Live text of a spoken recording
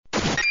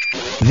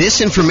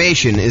This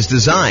information is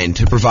designed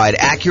to provide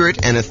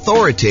accurate and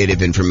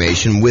authoritative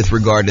information with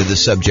regard to the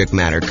subject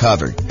matter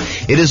covered.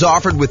 It is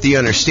offered with the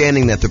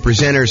understanding that the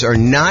presenters are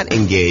not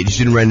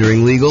engaged in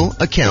rendering legal,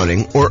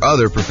 accounting, or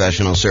other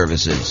professional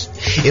services.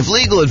 If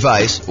legal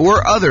advice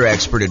or other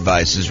expert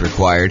advice is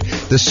required,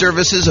 the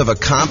services of a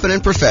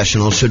competent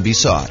professional should be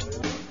sought.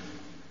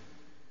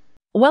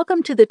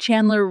 Welcome to the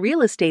Chandler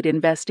Real Estate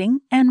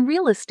Investing and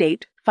Real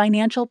Estate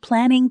Financial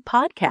Planning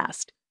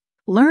Podcast.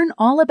 Learn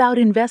all about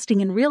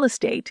investing in real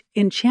estate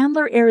in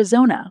Chandler,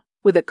 Arizona,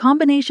 with a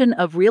combination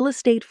of real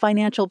estate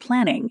financial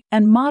planning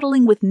and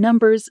modeling with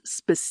numbers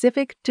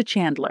specific to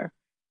Chandler,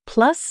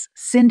 plus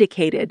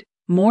syndicated,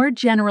 more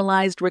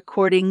generalized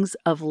recordings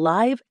of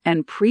live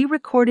and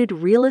pre-recorded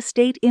real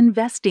estate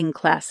investing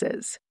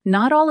classes,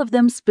 not all of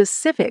them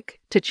specific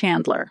to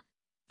Chandler.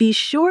 Be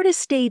sure to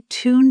stay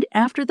tuned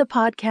after the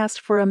podcast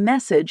for a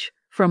message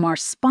from our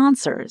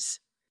sponsors.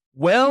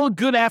 Well,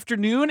 good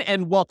afternoon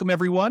and welcome,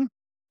 everyone.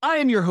 I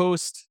am your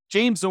host,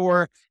 James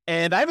Orr,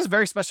 and I have a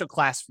very special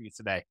class for you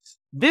today.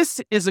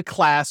 This is a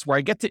class where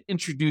I get to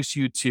introduce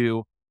you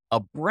to a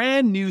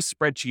brand new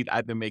spreadsheet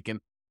I've been making.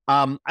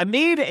 I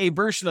made a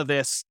version of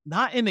this,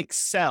 not in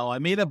Excel. I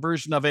made a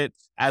version of it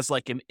as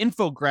like an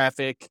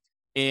infographic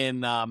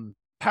in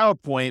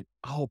PowerPoint,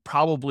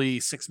 probably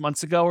 6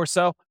 months ago or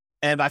so.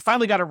 And I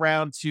finally got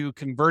around to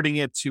converting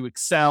it to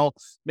Excel,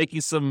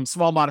 making some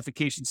small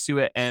modifications to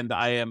it, and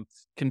I am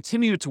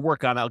continuing to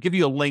work on it. I'll give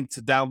you a link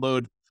to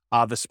download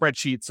the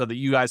spreadsheet so that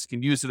you guys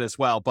can use it as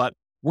well. But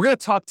we're going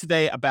to talk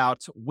today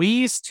about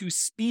ways to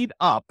speed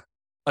up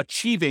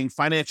achieving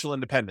financial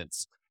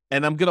independence.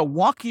 And I'm going to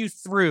walk you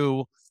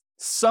through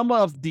some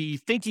of the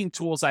thinking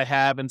tools I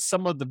have and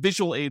some of the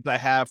visual aids I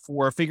have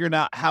for figuring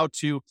out how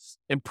to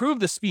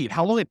improve the speed,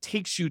 how long it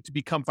takes you to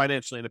become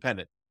financially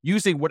independent,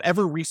 using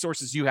whatever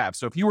resources you have.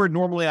 So if you were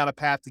normally on a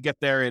path to get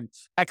there in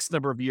X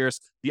number of years,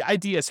 the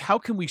idea is how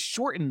can we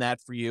shorten that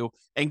for you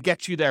and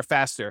get you there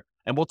faster?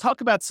 And we'll talk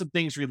about some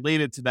things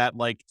related to that,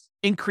 like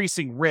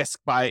increasing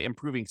risk by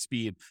improving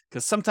speed,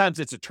 because sometimes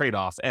it's a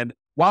trade-off. And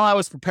while I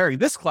was preparing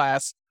this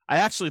class, I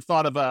actually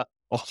thought of a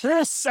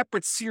whole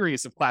separate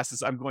series of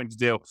classes I'm going to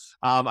do.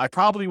 I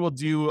probably will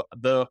do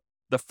the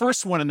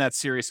first one in that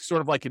series,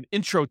 sort of like an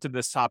intro to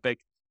this topic,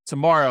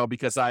 tomorrow,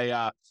 because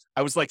I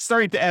was like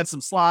starting to add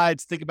some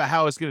slides, think about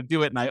how I was going to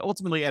do it. And I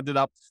ultimately ended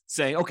up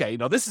saying, okay,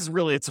 this is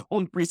really its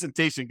own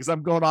presentation because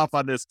I'm going off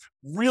on this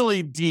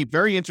really deep,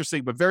 very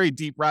interesting, but very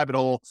deep rabbit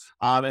hole.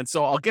 And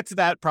so I'll get to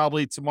that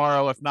probably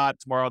tomorrow. If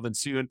not tomorrow, then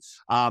soon.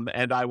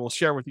 And I will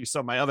share with you some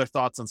of my other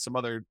thoughts on some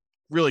other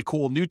really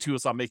cool new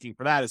tools I'm making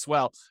for that as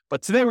well.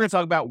 But today we're going to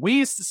talk about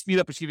ways to speed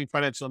up achieving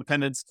financial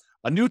independence,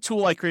 a new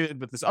tool I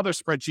created with this other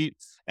spreadsheet,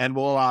 and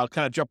we'll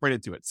kind of jump right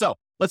into it. So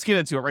let's get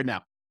into it right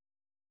now.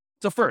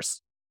 So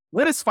first,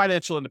 what is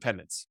financial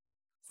independence?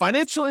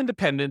 Financial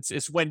independence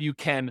is when you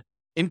can,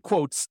 in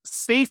quotes,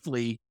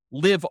 safely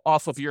live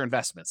off of your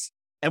investments.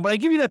 And when I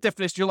give you that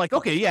definition, you're like,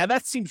 okay, yeah,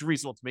 that seems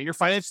reasonable to me. You're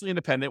financially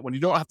independent when you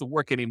don't have to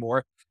work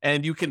anymore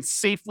and you can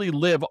safely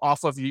live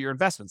off of your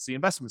investments, the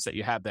investments that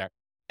you have there.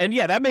 And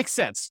yeah, that makes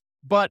sense,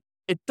 but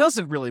it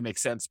doesn't really make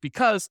sense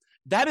because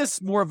that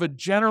is more of a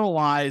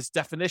generalized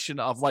definition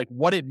of like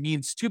what it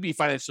means to be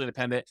financially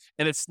independent.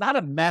 And it's not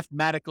a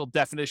mathematical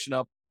definition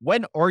of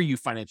when are you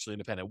financially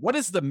independent? What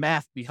is the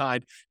math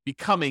behind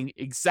becoming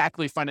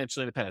exactly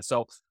financially independent?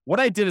 So what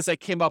I did is I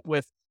came up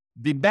with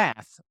the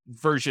math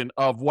version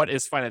of what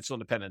is financial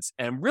independence.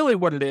 And really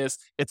what it is,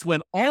 it's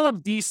when all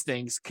of these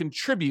things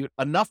contribute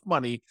enough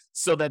money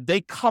so that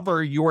they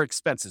cover your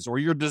expenses or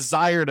your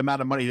desired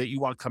amount of money that you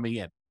want coming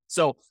in.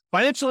 So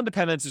financial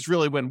independence is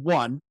really when,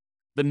 one,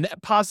 the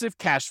net positive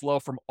cash flow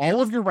from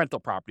all of your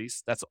rental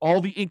properties, that's all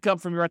the income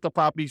from your rental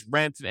properties,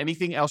 rent, and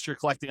anything else you're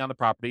collecting on the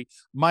property,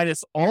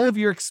 minus all of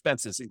your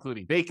expenses,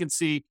 including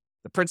vacancy,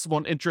 the principal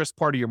and interest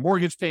part of your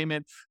mortgage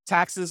payment,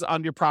 taxes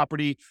on your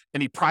property,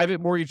 any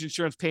private mortgage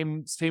insurance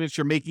payments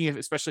you're making,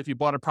 especially if you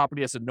bought a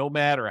property as a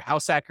nomad or a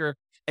house hacker,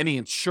 any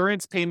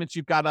insurance payments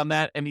you've got on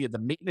that, any of the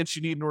maintenance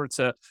you need in order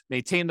to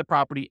maintain the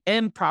property,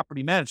 and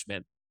property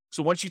management.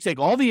 So once you take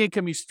all the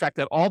income, you subtract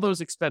out all those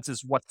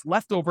expenses, what's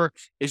left over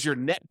is your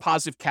net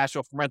positive cash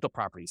flow from rental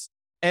properties.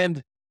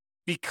 And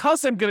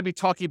because I'm going to be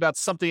talking about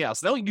something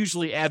else, I don't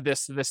usually add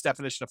this to this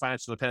definition of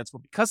financial independence,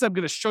 but because I'm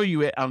going to show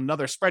you it on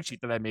another spreadsheet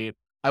that I made,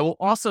 I will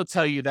also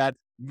tell you that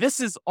this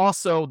is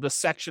also the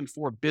section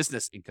for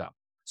business income.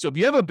 So if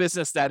you have a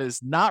business that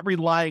is not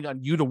relying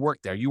on you to work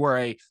there, you are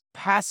a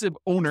passive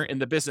owner in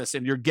the business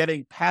and you're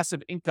getting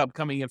passive income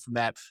coming in from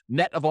that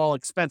net of all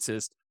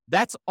expenses,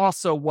 that's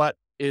also what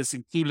is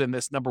included in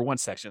this number one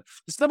section.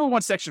 This number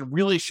one section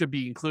really should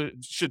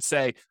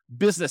say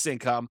business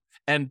income,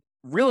 and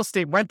real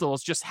estate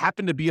rentals just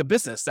happen to be a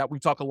business that we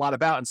talk a lot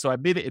about. And so I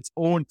made it its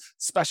own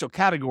special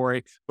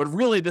category, but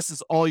really this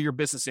is all your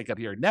business income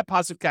here. Net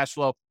positive cash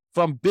flow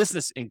from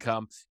business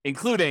income,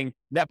 including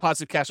net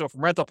positive cash flow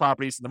from rental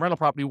properties. And the rental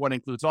property one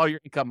includes all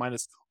your income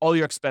minus all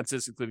your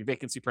expenses, including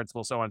vacancy,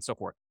 principal, so on and so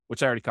forth,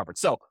 which I already covered.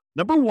 So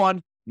number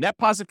one, net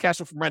positive cash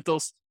flow from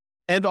rentals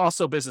and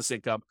also business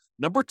income.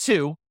 Number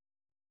two,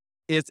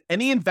 is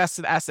any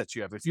invested assets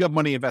you have. If you have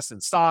money invested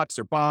in stocks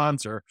or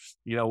bonds or,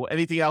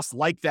 anything else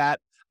like that,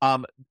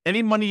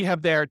 any money you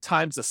have there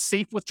times a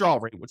safe withdrawal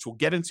rate, which we'll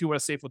get into what a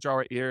safe withdrawal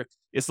rate here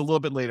is a little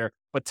bit later,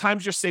 but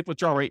times your safe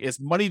withdrawal rate is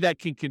money that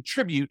can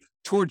contribute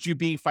towards you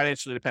being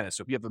financially independent.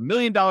 So if you have $1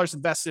 million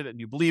invested and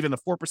you believe in a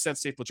 4%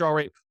 safe withdrawal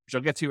rate, which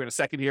I'll get to in a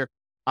second here,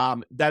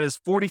 that is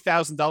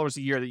 $40,000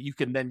 a year that you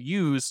can then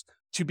use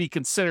to be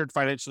considered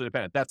financially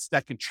independent.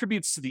 That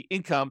contributes to the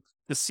income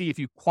to see if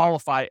you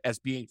qualify as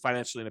being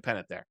financially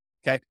independent there.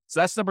 Okay. So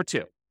that's number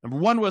two. Number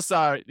one was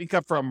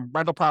income from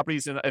rental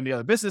properties and the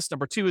other business.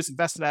 Number two is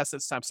invested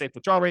assets times safe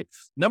withdrawal rate.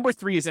 Number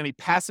three is any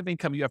passive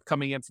income you have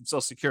coming in from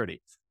Social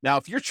Security. Now,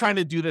 if you're trying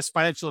to do this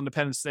financial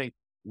independence thing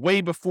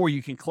way before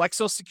you can collect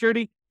Social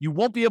Security, you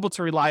won't be able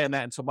to rely on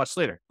that until much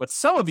later. But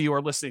some of you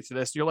are listening to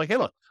this, you're like, hey,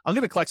 look, I'm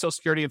going to collect Social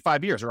Security in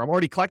 5 years, or I'm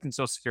already collecting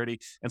Social Security.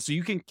 And so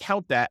you can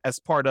count that as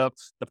part of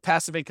the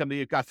passive income that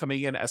you've got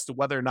coming in as to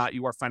whether or not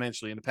you are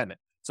financially independent.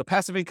 So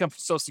passive income from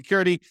Social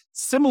Security.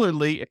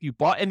 Similarly, if you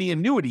bought any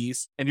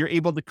annuities and you're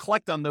able to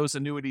collect on those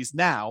annuities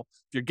now,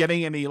 if you're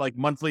getting any like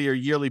monthly or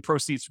yearly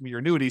proceeds from your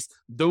annuities,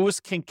 those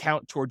can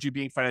count towards you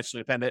being financially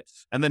independent.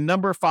 And then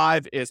number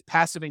five is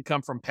passive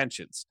income from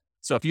pensions.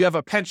 So if you have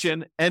a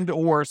pension and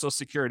or Social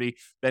Security,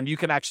 then you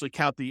can actually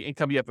count the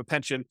income you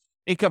have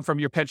income from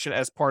your pension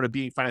as part of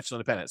being financially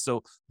independent.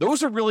 So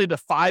those are really the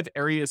 5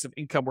 areas of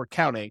income we're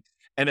counting.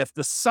 And if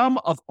the sum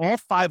of all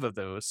 5 of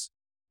those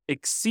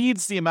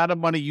exceeds the amount of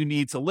money you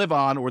need to live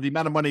on, or the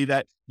amount of money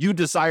that you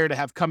desire to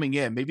have coming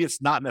in, maybe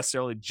it's not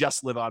necessarily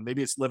just live on,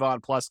 maybe it's live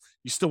on plus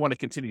you still want to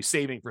continue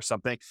saving for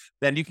something,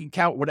 then you can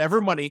count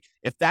whatever money.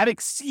 If that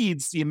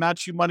exceeds the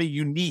amount of money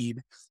you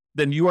need,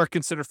 then you are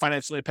considered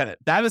financially independent.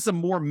 That is a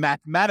more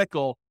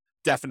mathematical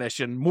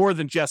definition, more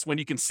than just when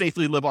you can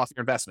safely live off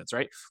your investments,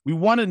 right? We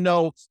want to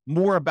know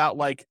more about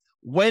like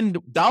when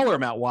dollar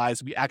amount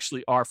wise, we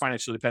actually are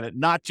financially independent,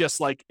 not just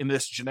like in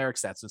this generic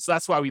sense. And so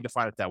that's why we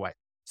define it that way.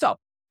 So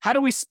how do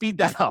we speed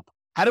that up?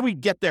 How do we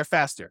get there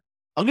faster?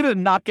 I'm going to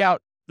knock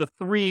out the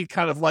 3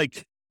 kind of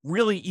like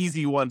really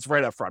easy ones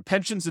right up front: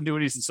 pensions,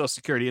 annuities, and Social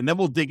Security. And then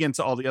we'll dig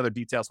into all the other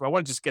details, but I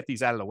want to just get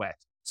these out of the way.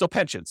 So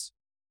pensions.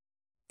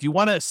 If you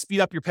want to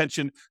speed up your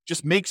pension,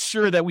 just make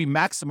sure that we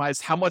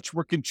maximize how much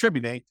we're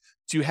contributing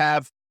to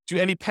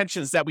any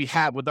pensions that we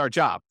have with our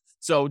job.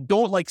 So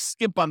don't like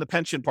skimp on the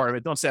pension part of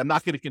it. Don't say, I'm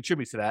not going to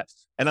contribute to that.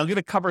 And I'm going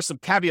to cover some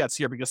caveats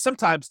here, because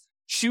sometimes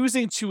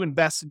choosing to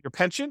invest in your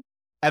pension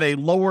at a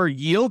lower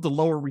yield, the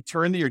lower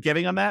return that you're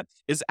getting on that,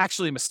 is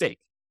actually a mistake.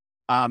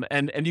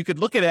 And you could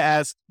look at it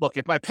as, look,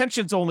 if my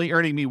pension's only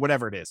earning me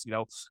whatever it is,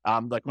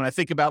 like when I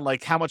think about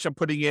like how much I'm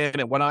putting in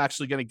and when I'm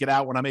actually going to get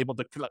out when I'm able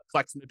to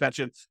collect the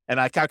pension, and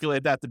I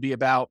calculate that to be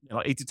about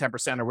 8 to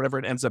 10% or whatever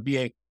it ends up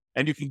being,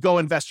 and you can go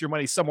invest your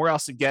money somewhere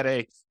else and get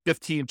a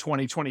 15,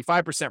 20,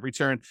 25%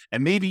 return,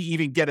 and maybe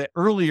even get it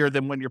earlier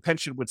than when your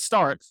pension would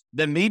start,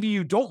 then maybe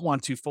you don't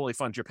want to fully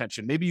fund your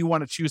pension. Maybe you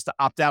want to choose to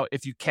opt out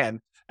if you can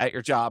at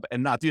your job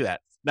and not do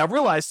that. Now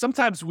realize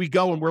sometimes we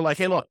go and we're like,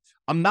 hey, look,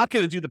 I'm not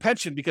going to do the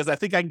pension because I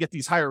think I can get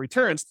these higher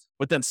returns,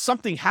 but then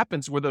something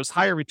happens where those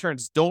higher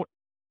returns don't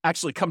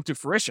actually come to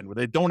fruition, where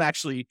they don't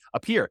actually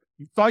appear.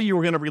 You thought you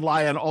were going to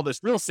rely on all this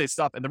real estate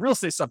stuff, and the real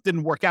estate stuff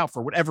didn't work out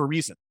for whatever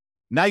reason.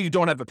 Now you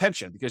don't have a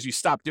pension because you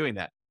stopped doing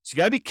that. So you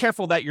got to be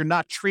careful that you're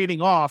not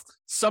trading off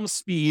some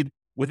speed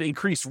with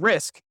increased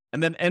risk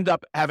and then end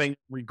up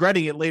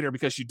regretting it later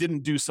because you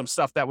didn't do some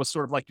stuff that was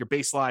sort of like your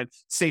baseline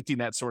safety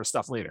net sort of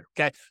stuff later.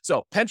 Okay.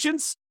 So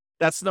pensions,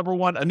 that's number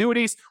one.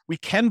 Annuities, we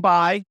can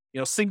buy,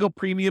 single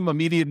premium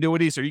immediate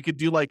annuities, or you could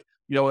do like,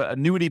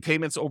 annuity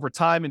payments over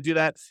time and do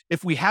that.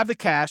 If we have the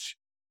cash,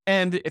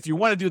 and if you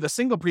want to do the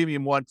single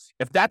premium one,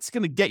 if that's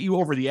going to get you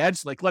over the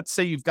edge, like let's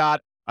say you've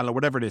got, I don't know,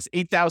 whatever it is,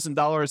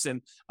 $8,000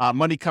 in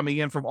money coming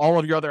in from all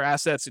of your other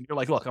assets. And you're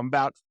like, look, I'm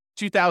about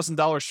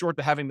 $2,000 short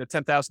to having the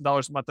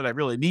 $10,000 a month that I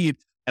really need.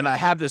 And I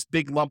have this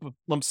big lump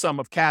sum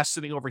of cash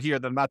sitting over here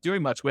that I'm not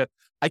doing much with.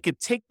 I could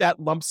take that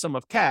lump sum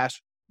of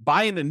cash,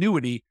 buy an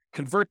annuity,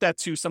 convert that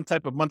to some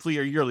type of monthly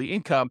or yearly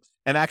income,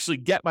 and actually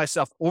get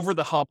myself over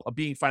the hump of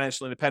being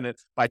financially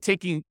independent by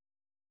taking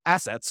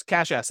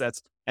cash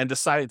assets, and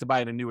deciding to buy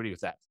an annuity with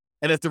that.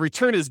 And if the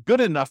return is good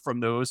enough from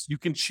those, you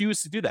can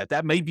choose to do that.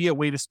 That may be a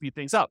way to speed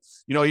things up.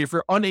 If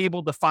you're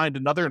unable to find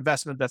another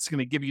investment that's going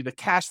to give you the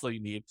cash flow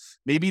you need,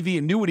 maybe the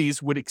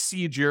annuities would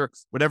exceed your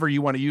whatever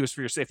you want to use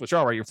for your safe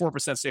withdrawal rate, your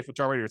 4% safe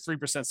withdrawal rate, or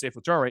 3% safe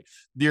withdrawal rate.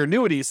 The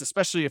annuities,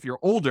 especially if you're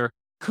older,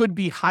 could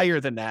be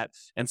higher than that.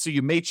 And so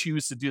you may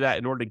choose to do that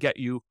in order to get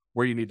you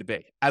where you need to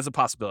be as a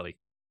possibility.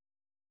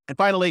 And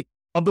finally,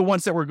 of the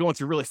ones that we're going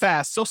through really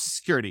fast, Social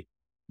Security.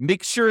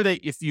 Make sure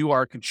that if you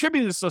are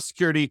contributing to Social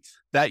Security,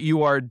 that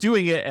you are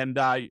doing it and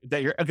that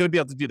you're going to be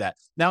able to do that.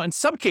 Now, in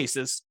some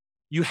cases,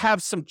 you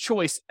have some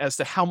choice as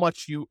to how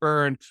much you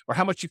earn or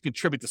how much you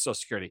contribute to Social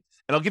Security.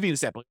 And I'll give you an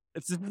example.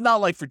 It's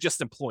not like for just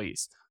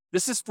employees.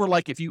 This is for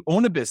like if you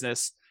own a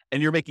business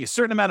and you're making a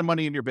certain amount of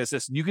money in your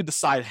business, and you can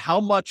decide how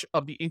much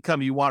of the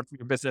income you want from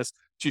your business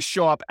to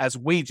show up as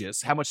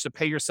wages, how much to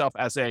pay yourself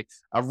as a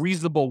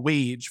reasonable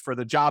wage for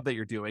the job that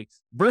you're doing,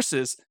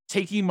 versus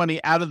taking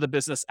money out of the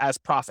business as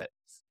profit.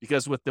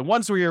 Because with the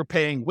ones where you're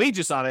paying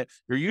wages on it,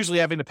 you're usually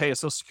having to pay a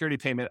Social Security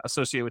payment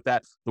associated with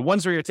that. The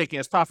ones where you're taking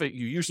as profit,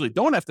 you usually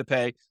don't have to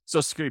pay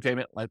Social Security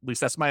payment. At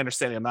least that's my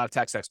understanding. I'm not a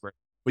tax expert.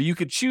 But you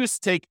could choose to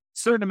take a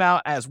certain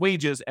amount as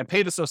wages and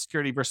pay the Social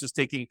Security versus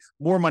taking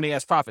more money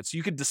as profit. So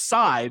you could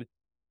decide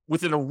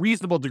within a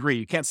reasonable degree.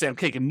 You can't say, I'm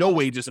taking no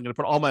wages, I'm going to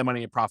put all my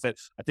money in profit.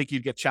 I think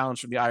you'd get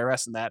challenged from the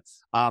IRS in that.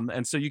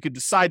 And so you could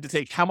decide to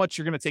take how much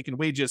you're going to take in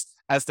wages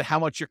as to how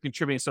much you're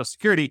contributing to Social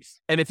Security.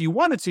 And if you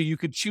wanted to, you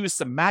could choose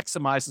to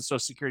maximize the Social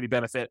Security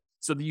benefit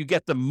so that you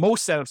get the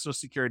most out of Social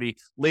Security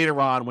later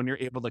on when you're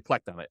able to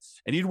collect on it.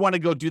 And you'd want to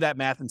go do that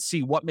math and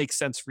see what makes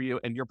sense for you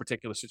in your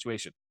particular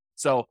situation.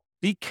 So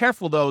be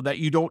careful, though, that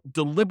you don't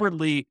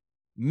deliberately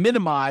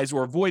minimize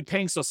or avoid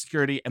paying Social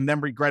Security and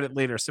then regret it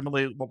later.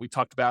 Similarly, what we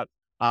talked about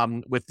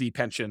with the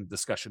pension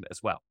discussion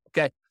as well.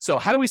 Okay. So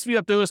how do we speed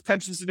up those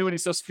pensions,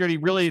 annuities, Social Security?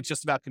 Really, it's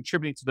just about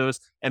contributing to those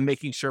and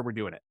making sure we're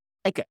doing it.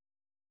 Okay.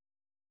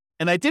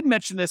 And I did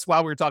mention this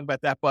while we were talking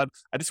about that, but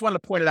I just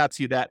wanted to point it out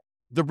to you that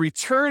the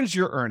returns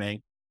you're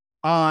earning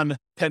on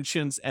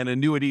pensions and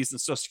annuities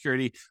and Social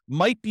Security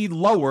might be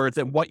lower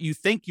than what you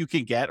think you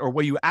can get or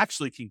what you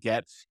actually can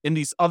get in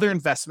these other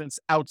investments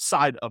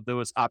outside of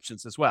those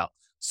options as well.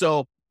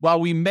 So while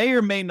we may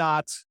or may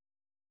not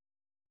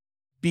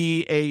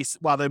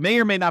while there may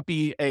or may not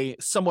be a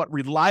somewhat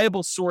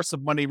reliable source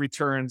of money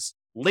returns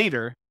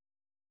later,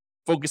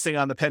 focusing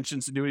on the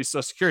pensions, annuities,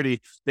 Social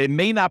Security, they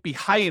may not be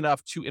high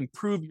enough to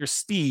improve your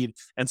speed.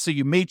 And so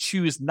you may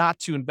choose not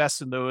to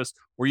invest in those,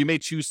 or you may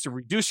choose to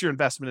reduce your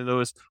investment in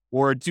those,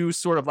 or do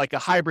sort of like a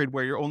hybrid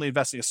where you're only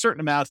investing a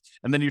certain amount,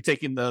 and then you're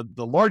taking the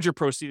larger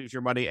proceeds of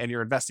your money and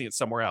you're investing it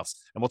somewhere else.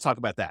 And we'll talk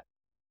about that.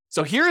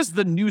 So here's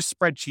the new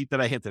spreadsheet that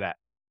I hinted at.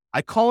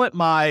 I call it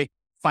my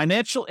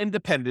financial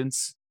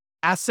independence,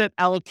 asset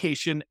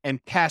allocation,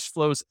 and cash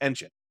flows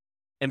engine.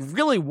 And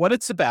really what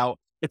it's about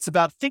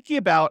thinking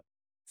about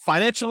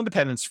financial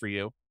independence for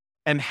you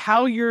and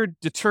how you're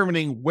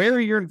determining where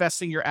you're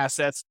investing your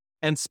assets,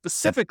 and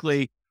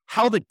specifically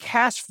how the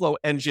cash flow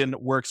engine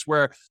works,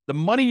 where the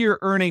money you're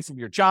earning from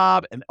your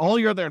job and all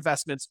your other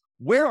investments,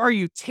 where are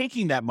you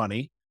taking that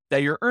money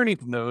that you're earning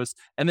from those?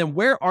 And then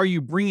where are you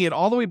bringing it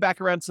all the way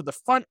back around to the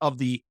front of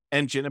the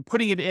engine and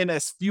putting it in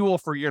as fuel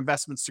for your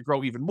investments to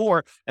grow even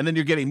more? And then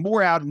you're getting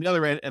more out on the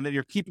other end, and then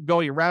you're keeping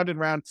going around and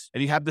around,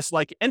 and you have this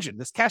like engine,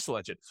 this cash flow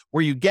engine,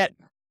 where you get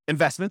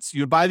investments,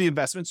 you buy the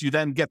investments, you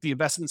then get the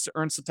investments to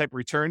earn some type of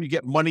return, you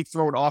get money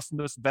thrown off from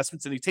those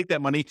investments, and you take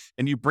that money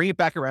and you bring it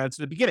back around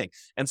to the beginning.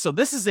 And so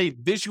this is a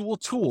visual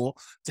tool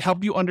to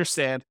help you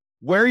understand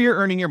where you're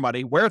earning your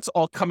money, where it's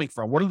all coming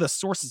from, what are the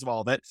sources of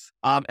all of it,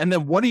 and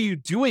then what are you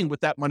doing with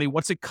that money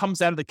once it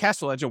comes out of the cash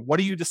flow engine? What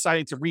are you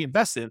deciding to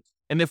reinvest in?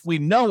 And if we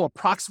know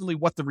approximately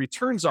what the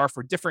returns are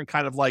for different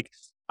kind of like,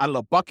 I don't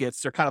know,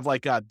 buckets, they're kind of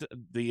like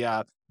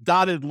the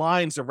dotted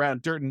lines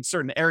around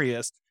certain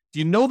areas. Do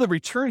you know the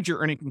returns you're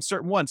earning from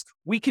certain ones?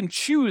 We can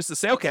choose to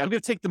say, okay, I'm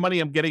going to take the money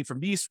I'm getting from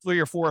these 3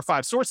 or 4 or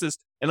 5 sources,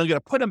 and I'm going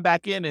to put them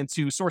back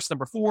into source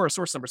number 4 or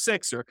source number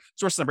 6 or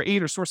source number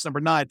 8 or source number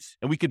 9.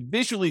 And we could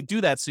visually do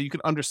that so you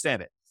can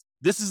understand it.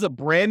 This is a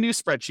brand new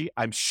spreadsheet.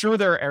 I'm sure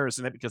there are errors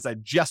in it because I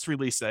just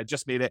released it. I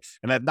just made it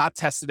and I've not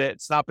tested it.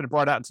 It's not been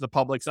brought out into the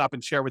public. It's not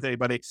been shared with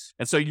anybody.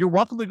 And so you're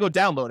welcome to go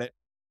download it,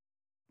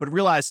 but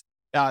realize,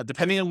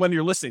 depending on when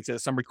you're listening to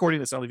this, I'm recording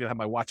this. I don't even have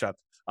my watch up.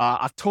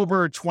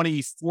 October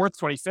 24th,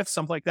 25th,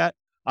 something like that,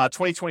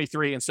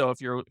 2023. And so if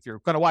you're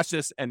going to watch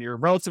this and you're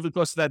relatively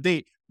close to that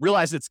date,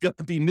 realize it's going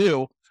to be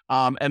new.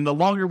 And the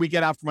longer we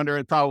get out from under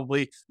it,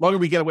 probably longer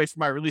we get away from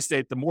my release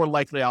date, the more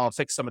likely I'll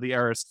fix some of the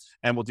errors,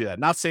 and we'll do that.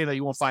 Not saying that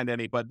you won't find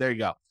any, but there you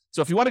go.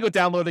 So if you want to go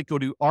download it, go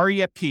to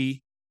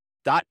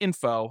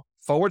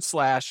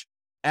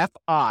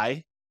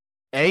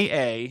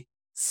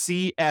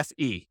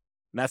refp.info/FIAACFE.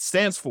 And that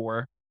stands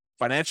for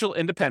Financial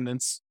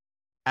Independence,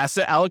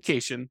 Asset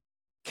Allocation,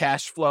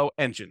 Cash Flow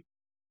Engine.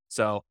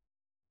 So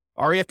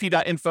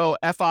refp.info,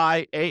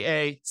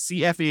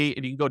 FIAACFE,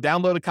 and you can go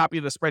download a copy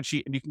of the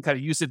spreadsheet and you can kind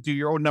of use it, do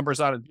your own numbers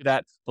on it, and do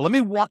that. But let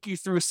me walk you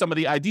through some of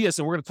the ideas,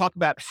 and we're going to talk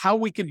about how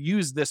we can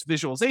use this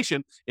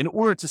visualization in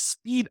order to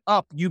speed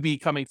up you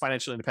becoming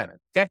financially independent.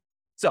 Okay.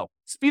 So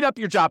speed up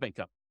your job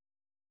income.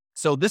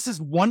 So this is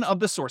one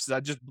of the sources. I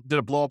just did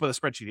a blow up of the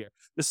spreadsheet here.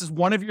 This is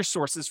one of your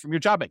sources from your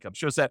job income.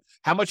 Shows that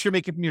how much you're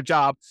making from your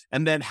job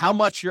and then how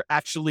much you're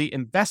actually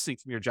investing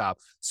from your job.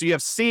 So you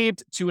have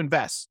saved to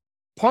invest.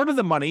 Part of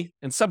the money,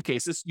 in some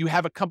cases, you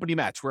have a company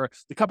match where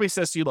the company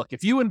says to you, look,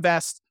 if you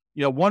invest,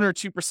 1 or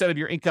 2% of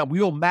your income,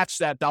 we will match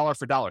that dollar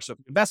for dollar. So if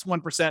you invest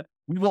 1%,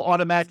 we will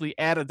automatically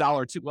add add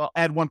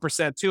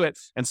 1% to it.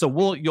 And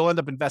so you'll end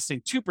up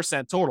investing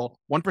 2% total,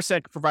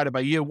 1% provided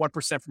by you,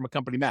 1% from a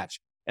company match.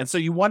 And so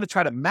you want to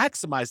try to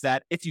maximize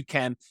that if you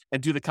can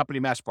and do the company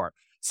match part.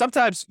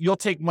 Sometimes you'll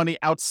take money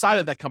outside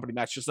of that company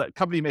match. Just that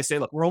company may say,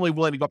 look, we're only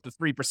willing to go up to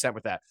 3%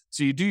 with that.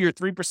 So you do your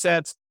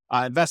 3%,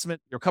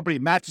 investment. Your company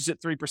matches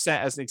it 3%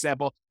 as an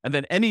example. And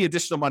then any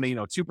additional money,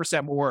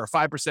 2% more or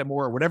 5%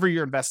 more or whatever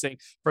you're investing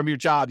from your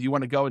job, you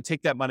want to go and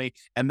take that money.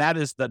 And that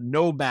is the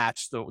no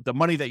match, the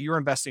money that you're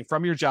investing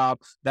from your job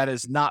that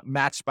is not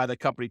matched by the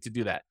company to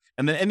do that.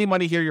 And then any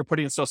money here you're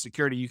putting in Social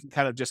Security, you can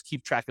kind of just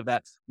keep track of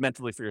that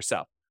mentally for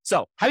yourself.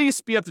 So how do you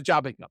speed up the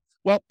job income?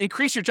 Well,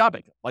 increase your job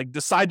income. Like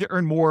decide to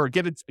earn more, or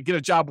get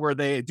a job where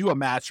they do a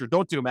match or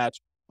don't do a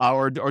match,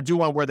 or do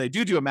one where they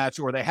do a match,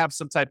 or they have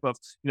some type of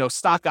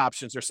stock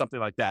options or something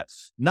like that.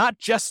 Not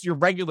just your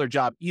regular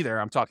job either.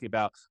 I'm talking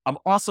about. I'm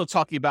also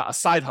talking about a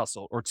side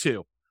hustle or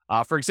two.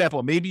 For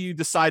example, maybe you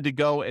decide to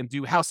go and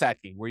do house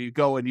hacking, where you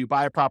go and you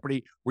buy a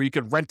property where you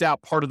could rent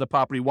out part of the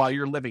property while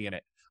you're living in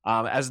it.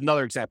 As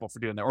another example for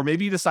doing that. Or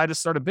maybe you decide to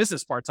start a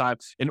business part-time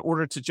in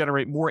order to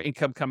generate more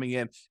income coming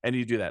in, and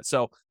you do that.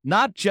 So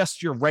not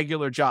just your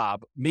regular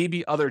job,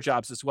 maybe other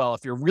jobs as well.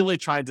 If you're really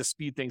trying to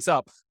speed things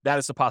up, that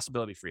is a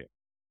possibility for you.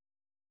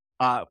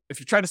 If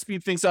you're trying to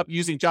speed things up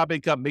using job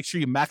income, make sure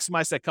you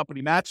maximize that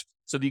company match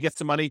so that you get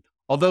some money.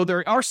 Although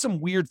there are some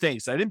weird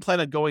things. I didn't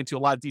plan on going into a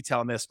lot of detail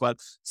on this, but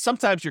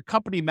sometimes your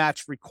company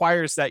match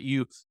requires that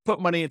you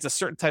put money into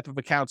certain type of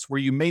accounts where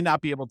you may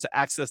not be able to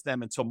access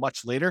them until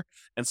much later.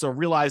 And so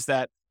realize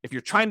that if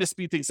you're trying to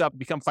speed things up and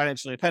become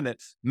financially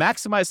independent,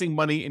 maximizing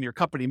money in your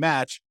company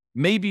match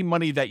may be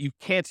money that you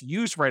can't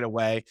use right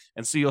away.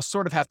 And so you'll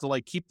sort of have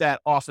to keep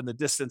that off in the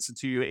distance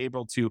until you're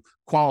able to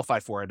qualify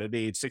for it at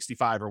age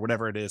 65 or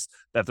whatever it is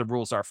that the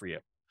rules are for you.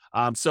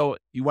 So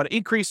you want to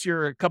increase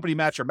your company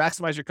match or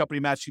maximize your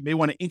company match. You may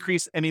want to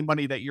increase any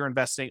money that you're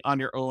investing on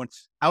your own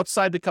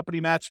outside the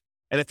company match.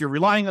 And if you're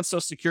relying on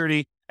Social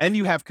Security and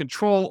you have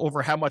control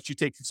over how much you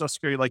take from Social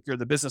Security, like you're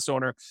the business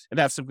owner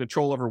and have some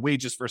control over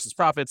wages versus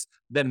profits,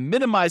 then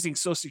minimizing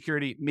Social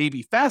Security may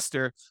be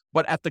faster,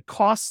 but at the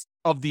cost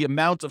of the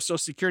amount of Social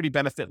Security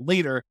benefit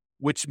later,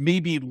 which may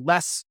be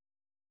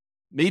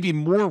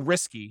more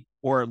risky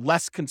or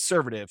less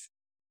conservative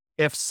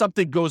if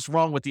something goes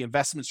wrong with the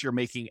investments you're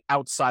making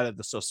outside of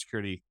the Social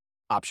Security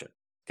option.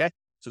 Okay.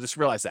 So just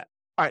realize that.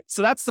 All right.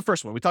 So that's the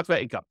first one. We talked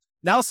about income.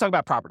 Now let's talk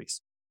about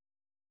properties.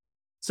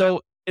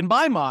 So in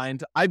my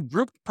mind, I've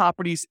grouped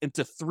properties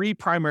into three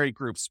primary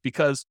groups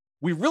because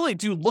we really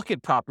do look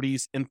at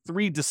properties in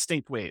three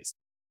distinct ways.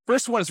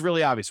 First one is a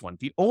really obvious one,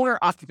 the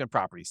owner-occupant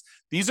properties.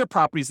 These are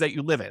properties that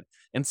you live in.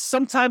 And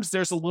sometimes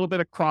there's a little bit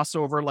of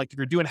crossover, like if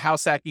you're doing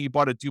house hacking, you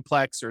bought a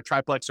duplex or a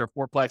triplex or a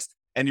fourplex,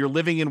 and you're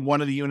living in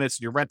one of the units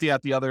and you're renting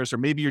out the others, or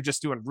maybe you're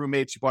just doing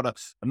roommates. You bought a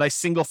nice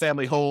single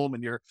family home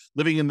and you're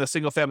living in the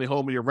single family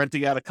home and you're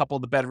renting out a couple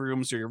of the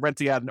bedrooms, or you're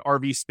renting out an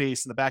RV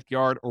space in the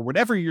backyard, or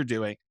whatever you're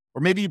doing.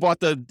 Or maybe you bought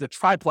the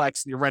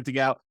triplex and you're renting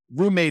out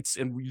roommates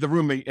in the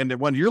room and the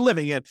one you're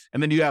living in.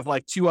 And then you have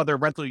two other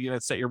rental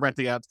units that you're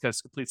renting out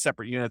because complete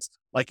separate units.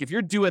 If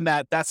you're doing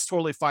that, that's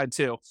totally fine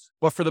too.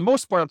 But for the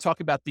most part, I'm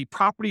talking about the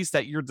properties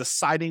that you're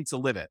deciding to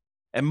live in.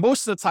 And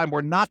most of the time,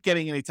 we're not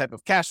getting any type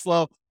of cash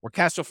flow or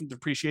cash flow from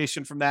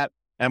depreciation from that.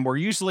 And we're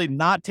usually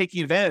not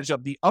taking advantage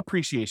of the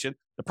appreciation,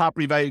 the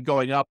property value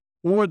going up,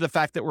 or the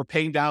fact that we're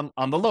paying down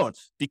on the loan,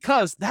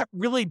 because that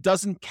really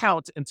doesn't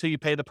count until you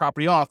pay the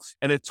property off,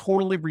 and it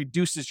totally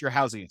reduces your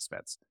housing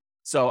expense.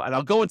 So, and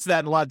I'll go into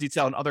that in a lot of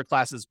detail in other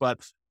classes, but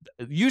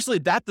usually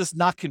that does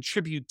not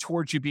contribute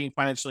towards you being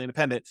financially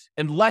independent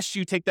unless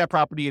you take that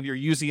property and you're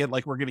using it,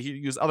 like we're going to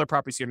use other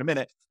properties here in a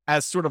minute,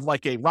 as sort of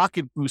like a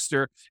rocket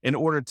booster in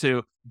order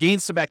to gain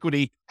some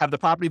equity, have the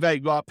property value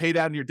go up, pay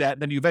down your debt,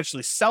 and then you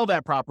eventually sell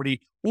that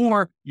property,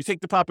 or you take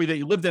the property that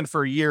you lived in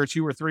for a year or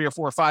two or three or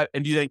four or five,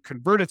 and you then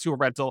convert it to a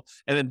rental.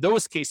 And in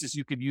those cases,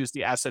 you could use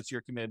the assets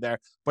you're committed there.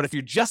 But if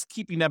you're just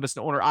keeping them as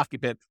an owner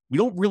occupant, we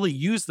don't really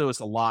use those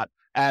a lot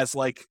as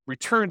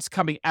returns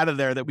coming out of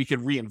there that we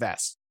could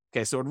reinvest.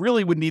 Okay, so it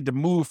really would need to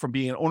move from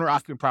being an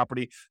owner-occupant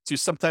property to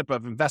some type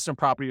of investment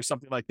property or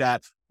something like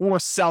that, or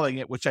selling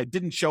it, which I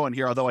didn't show in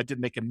here, although I did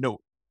make a note.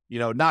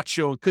 Not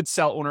shown, could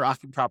sell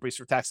owner-occupant properties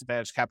for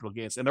tax-advantaged capital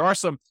gains. And there are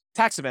some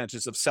tax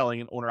advantages of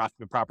selling an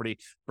owner-occupant property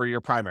for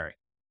your primary.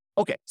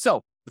 Okay,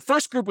 so the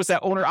first group was that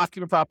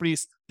owner-occupant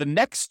properties. The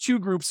next two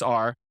groups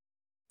are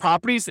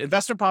properties,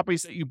 investment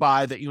properties that you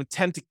buy that you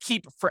intend to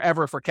keep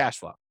forever for cash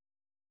flow.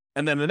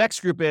 And then the next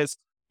group is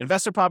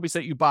investment properties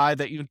that you buy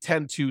that you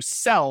intend to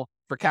sell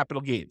for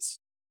capital gains.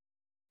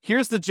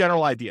 Here's the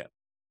general idea.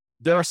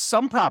 There are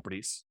some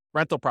properties,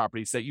 rental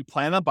properties, that you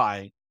plan on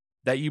buying,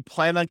 that you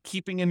plan on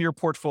keeping in your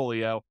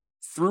portfolio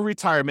through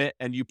retirement,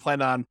 and you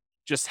plan on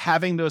just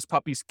having those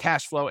puppies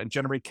cash flow and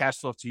generate cash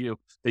flow to you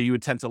that you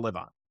intend to live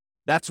on.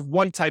 That's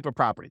one type of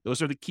property.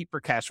 Those are the keep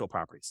for cash flow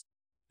properties.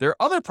 There are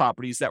other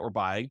properties that we're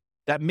buying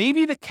that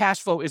maybe the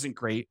cash flow isn't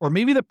great, or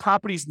maybe the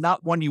property is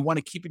not one you want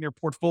to keep in your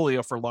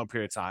portfolio for a long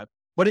period of time,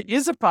 but it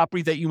is a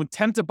property that you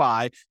intend to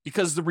buy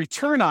because the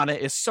return on it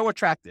is so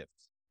attractive.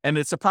 And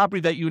it's a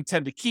property that you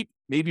intend to keep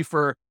maybe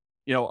for,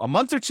 a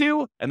month or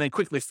two and then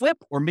quickly flip,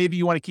 or maybe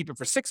you want to keep it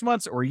for 6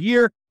 months or a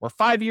year or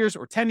 5 years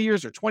or 10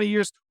 years or 20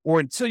 years, or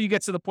until you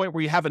get to the point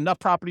where you have enough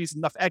properties,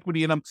 enough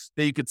equity in them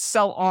that you could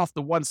sell off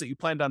the ones that you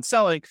planned on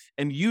selling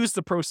and use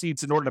the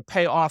proceeds in order to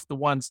pay off the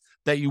ones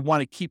that you want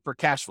to keep for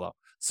cash flow.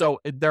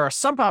 So there are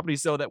some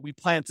properties, though, that we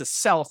plan to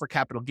sell for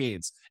capital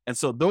gains. And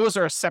so those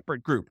are a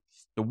separate group.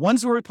 The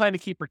ones where we plan to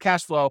keep for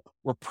cash flow,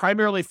 we're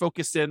primarily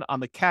focused in on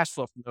the cash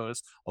flow from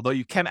those, although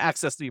you can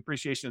access the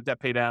appreciation of debt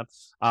pay down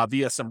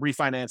via some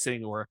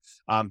refinancing or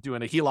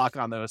doing a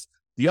HELOC on those.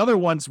 The other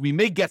ones, we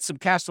may get some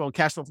cash flow and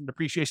cash flow from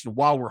depreciation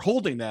while we're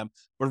holding them,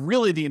 but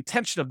really the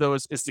intention of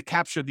those is to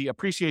capture the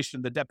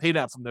appreciation, the debt pay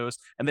down from those,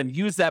 and then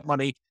use that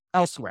money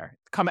elsewhere,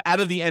 come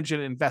out of the engine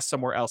and invest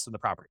somewhere else in the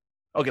property.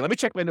 Okay, let me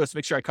check my notes to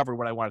make sure I covered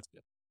what I wanted to do.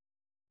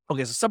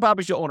 Okay, so some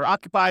properties you'll own or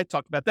occupy,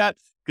 talked about that.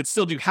 Could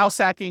still do house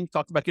hacking,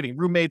 talked about getting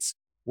roommates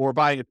or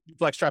buying a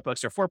duplex,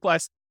 triplex, or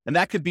fourplex. And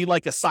that could be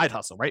like a side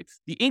hustle, right?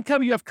 The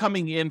income you have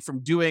coming in from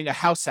doing a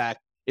house hack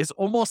is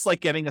almost like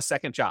getting a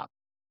second job,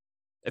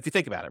 if you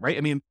think about it, right?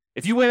 I mean,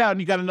 if you went out and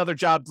you got another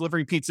job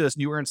delivering pizzas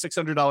and you earn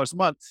 $600 a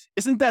month,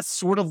 isn't that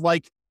sort of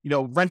like,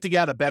 renting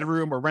out a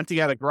bedroom or renting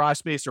out a garage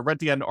space or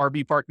renting out an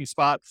RV parking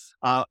spot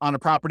on a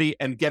property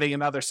and getting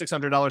another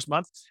 $600 a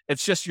month?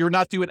 It's just you're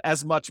not doing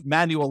as much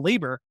manual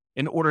labor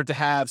in order to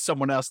have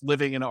someone else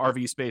living in an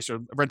RV space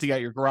or renting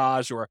out your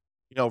garage or,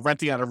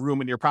 renting out a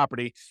room in your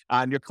property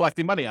and you're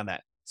collecting money on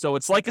that. So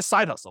it's like a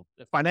side hustle.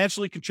 It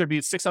financially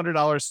contributes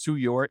 $600 to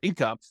your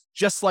income,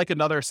 just like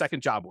another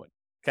second job would.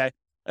 Okay.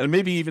 And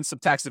maybe even some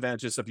tax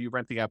advantages of you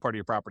renting out part of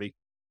your property,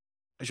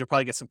 as you'll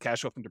probably get some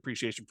cash flow from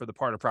depreciation for the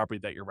part of property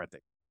that you're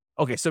renting.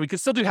 Okay. So we could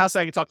still do house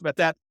hacking, talked about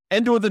that,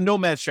 and or the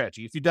nomad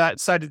strategy. If you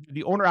decide to do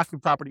the owner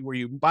occupant property where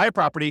you buy a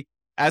property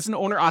as an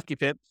owner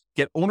occupant,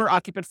 get owner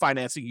occupant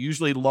financing,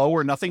 usually low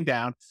or nothing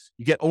down.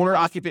 You get owner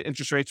occupant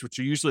interest rates, which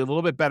are usually a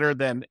little bit better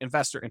than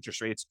investor interest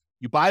rates.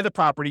 You buy the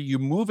property, you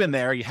move in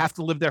there, you have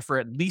to live there for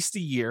at least a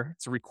year.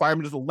 It's a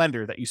requirement of the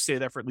lender that you stay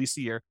there for at least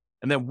a year.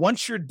 And then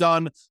once you're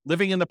done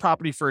living in the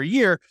property for a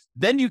year,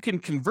 then you can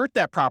convert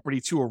that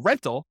property to a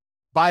rental,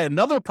 buy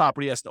another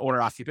property as an owner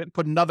occupant,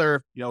 put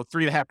another,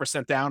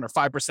 3.5% down or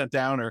 5%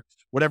 down or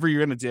whatever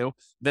you're going to do,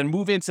 then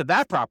move into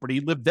that property,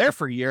 live there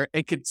for a year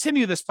and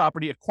continue this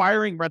property,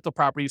 acquiring rental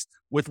properties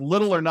with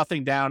little or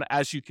nothing down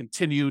as you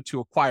continue to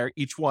acquire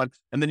each one.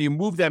 And then you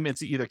move them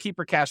into either keep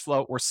for cash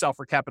flow or sell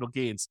for capital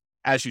gains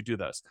as you do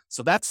those.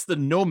 So that's the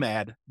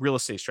nomad real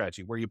estate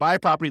strategy, where you buy a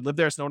property, live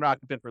there as an owner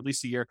occupant for at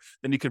least a year,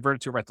 then you convert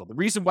it to a rental. The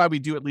reason why we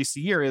do at least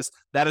a year is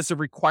that is a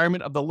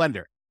requirement of the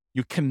lender.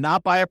 You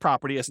cannot buy a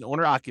property as an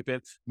owner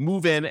occupant,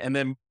 move in, and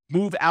then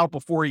move out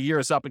before a year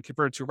is up and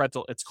convert it to a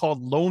rental. It's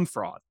called loan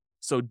fraud.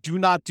 So do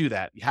not do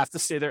that. You have to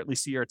stay there at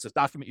least a year. It's a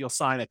document you'll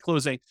sign at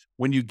closing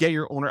when you get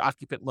your owner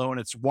occupant loan.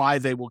 It's why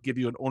they will give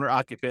you an owner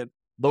occupant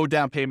low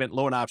down payment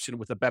loan option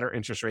with a better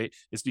interest rate,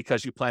 is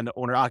because you plan to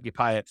owner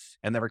occupy it.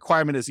 And the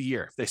requirement is a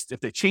year. If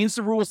they change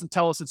the rules and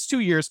tell us it's 2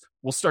 years,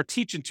 we'll start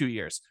teaching 2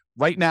 years.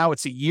 Right now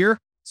it's a year.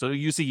 So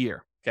use a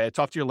year. Okay.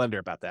 Talk to your lender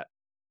about that.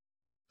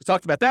 We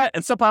talked about that.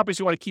 And some properties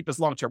you want to keep as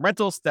long-term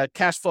rentals. That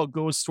cash flow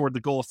goes toward the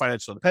goal of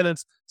financial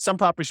independence. Some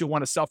properties you'll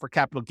want to sell for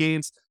capital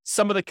gains.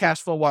 Some of the cash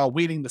flow while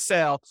waiting the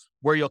sale,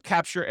 where you'll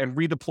capture and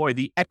redeploy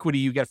the equity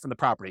you get from the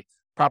property.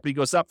 Property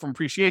goes up from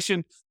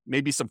appreciation,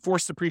 maybe some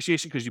forced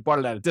appreciation because you bought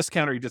it at a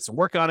discount or you did some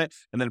work on it.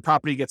 And then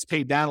property gets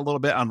paid down a little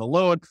bit on the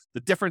loan. The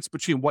difference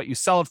between what you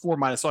sell it for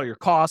minus all your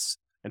costs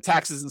and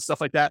taxes and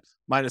stuff like that,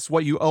 minus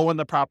what you owe on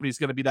the property, is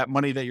going to be that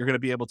money that you're going to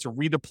be able to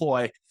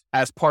redeploy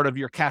as part of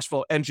your cash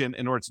flow engine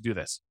in order to do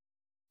this.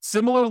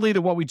 Similarly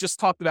to what we just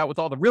talked about with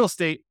all the real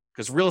estate,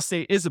 because real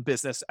estate is a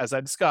business, as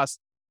I discussed,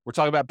 we're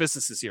talking about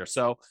businesses here.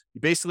 So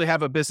you basically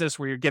have a business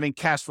where you're getting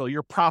cash flow,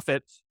 your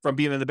profit from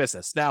being in the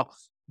business. Now,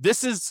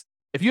 this is,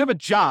 if you have a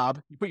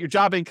job, you put your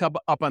job income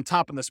up on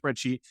top in the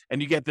spreadsheet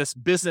and you get this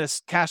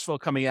business cash flow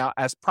coming out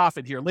as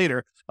profit here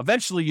later.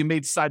 Eventually, you may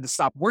decide to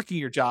stop working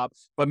your job,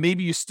 but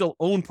maybe you still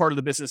own part of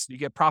the business and you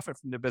get profit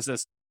from the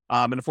business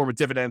in the form of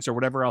dividends or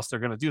whatever else they're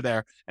going to do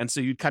there. And so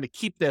you kind of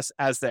keep this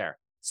as there.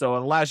 So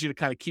it allows you to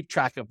kind of keep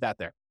track of that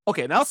there.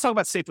 Okay, now let's talk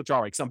about safe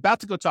withdrawal rate, because I'm about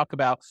to go talk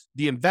about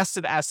the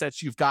invested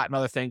assets you've got and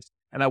other things.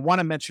 And I want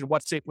to mention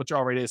what safe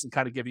withdrawal rate is and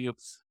kind of give you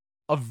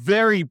a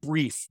very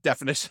brief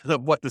definition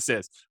of what this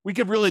is. We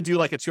could really do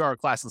like a 2-hour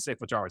class on safe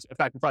withdrawal rates. In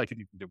fact, we probably could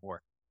even do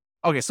more.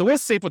 Okay, so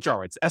where's safe withdrawal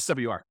rates?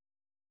 SWR.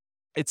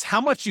 It's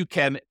how much you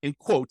can, in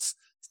quotes,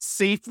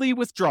 safely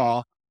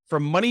withdraw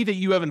from money that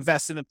you have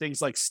invested in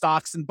things like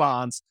stocks and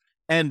bonds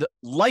and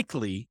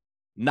likely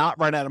not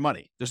run out of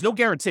money. There's no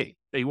guarantee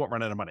that you won't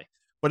run out of money,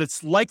 but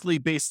it's likely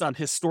based on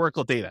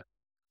historical data.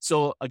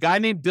 So a guy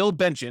named Bill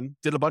Bengen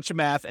did a bunch of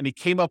math and he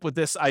came up with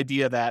this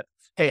idea that,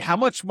 hey, how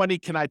much money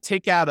can I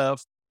take out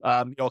of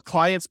a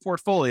client's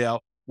portfolio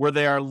where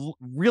they are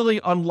really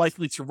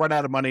unlikely to run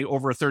out of money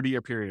over a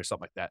 30-year period or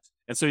something like that.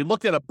 And so he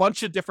looked at a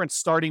bunch of different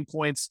starting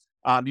points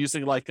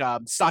using like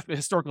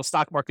historical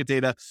stock market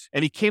data,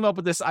 and he came up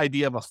with this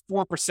idea of a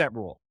 4%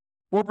 rule.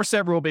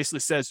 4% rule basically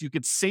says you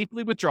could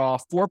safely withdraw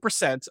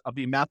 4% of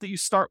the amount that you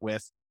start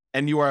with,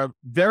 and you are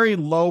very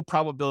low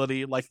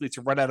probability likely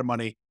to run out of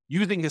money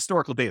using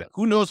historical data.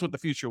 Who knows what the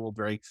future will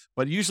bring,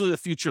 but usually the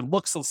future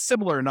looks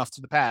similar enough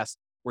to the past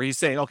where he's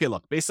saying, okay,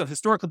 look, based on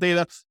historical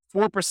data,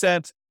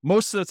 4%,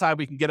 most of the time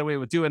we can get away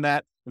with doing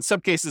that. In some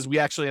cases, we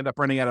actually end up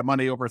running out of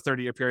money over a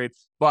 30-year period,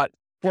 but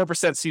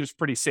 4% seems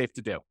pretty safe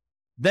to do.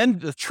 Then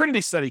the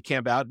Trinity study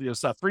came out. There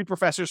was 3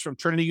 professors from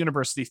Trinity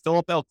University,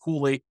 Philip L.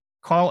 Cooley,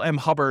 Carl M.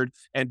 Hubbard,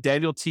 and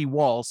Daniel T.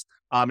 Walls.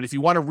 And if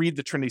you want to read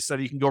the Trinity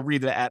study, you can go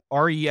read it at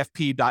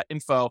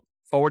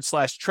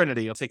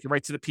refp.info/Trinity. It'll take you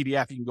right to the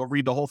PDF. You can go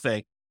read the whole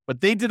thing. But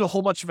they did a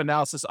whole bunch of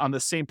analysis on the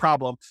same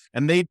problem.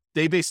 And they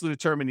basically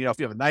determined, if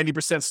you have a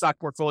 90% stock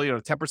portfolio,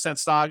 or 10%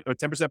 stock, or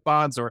 10%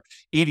 bonds, or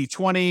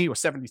 80-20, or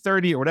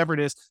 70-30, or whatever it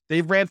is,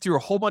 they ran through a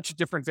whole bunch of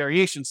different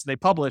variations. And they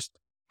published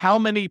how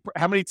many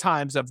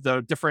times of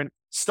the different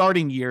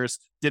starting years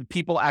did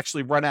people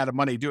actually run out of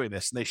money doing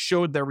this. And they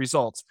showed their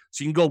results.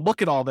 So you can go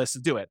look at all this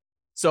and do it.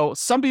 So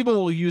some people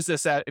will use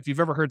this if you've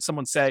ever heard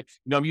someone say,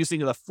 I'm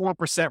using the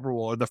 4%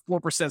 rule or the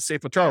 4%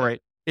 safe withdrawal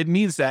rate. It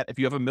means that if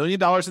you have $1 million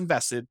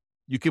invested,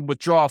 you can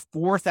withdraw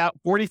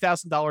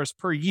 $40,000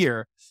 per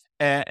year,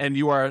 and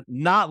you are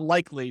not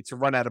likely to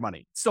run out of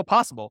money. It's still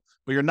possible,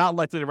 but you're not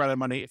likely to run out of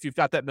money if you've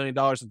got that $1 million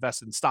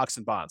invested in stocks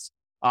and bonds.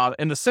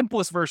 In the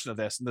simplest version of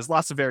this, and there's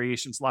lots of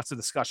variations, lots of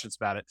discussions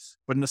about it,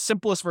 but in the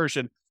simplest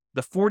version,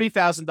 the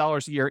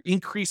 $40,000 a year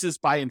increases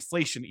by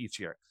inflation each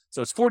year.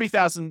 So it's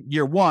 $40,000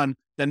 year one,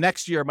 the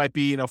next year might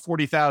be,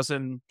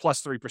 $40,000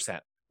 plus 3%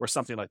 or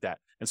something like that.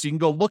 And so you can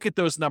go look at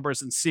those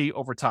numbers and see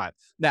over time.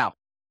 Now,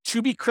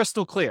 to be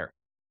crystal clear,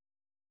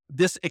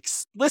 this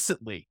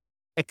explicitly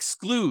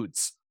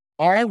excludes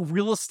all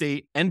real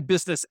estate and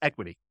business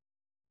equity.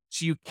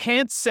 So you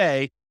can't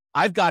say,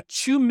 I've got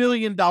 $2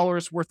 million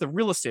worth of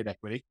real estate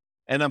equity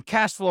and I'm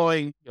cash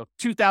flowing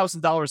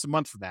 $2,000 a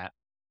month for that.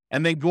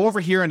 And then go over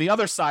here on the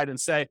other side and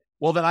say,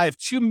 well, then I have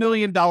 $2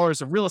 million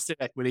of real estate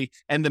equity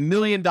and $1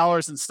 million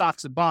in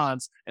stocks and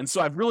bonds. And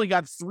so I've really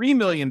got $3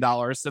 million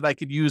that I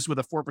could use with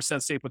a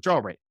 4% safe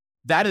withdrawal rate.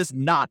 That is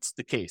not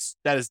the case.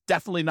 That is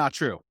definitely not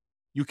true.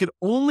 You can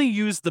only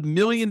use the $1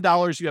 million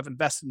you have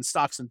invested in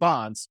stocks and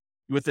bonds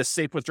with this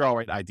safe withdrawal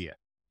rate idea.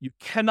 You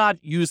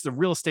cannot use the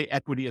real estate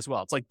equity as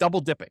well. It's like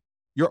double dipping.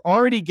 You're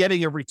already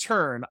getting a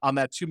return on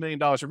that $2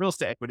 million of real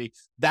estate equity.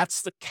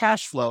 That's the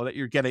cash flow that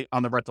you're getting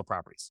on the rental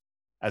properties,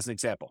 as an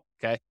example.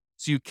 Okay.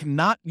 So you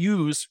cannot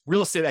use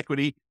real estate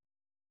equity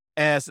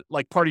as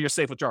like part of your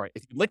safe withdrawal rate.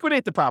 If you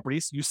liquidate the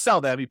properties, you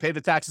sell them, you pay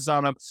the taxes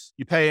on them,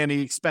 you pay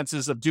any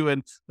expenses of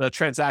doing the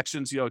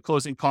transactions,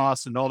 closing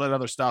costs and all that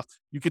other stuff.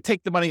 You could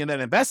take the money and then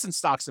invest in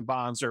stocks and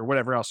bonds or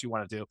whatever else you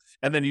want to do,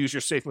 and then use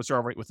your safe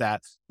withdrawal rate with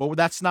that. But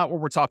that's not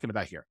what we're talking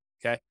about here.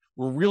 Okay.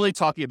 We're really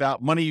talking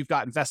about money you've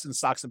got invested in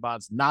stocks and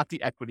bonds, not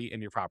the equity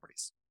in your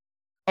properties.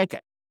 Okay.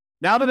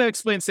 Now that I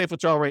explained safe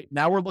withdrawal rate,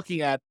 now we're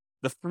looking at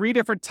the 3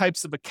 different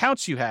types of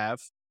accounts you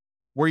have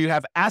where you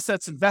have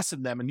assets invested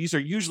in them. And these are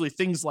usually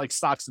things like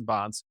stocks and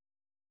bonds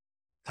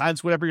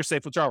times whatever your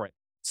safe withdrawal rate.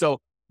 So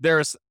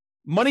there's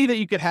money that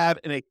you could have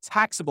in a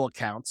taxable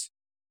account.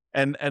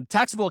 And a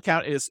taxable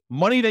account is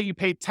money that you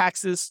pay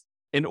taxes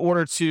in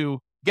order to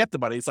get the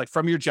money. It's like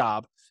from your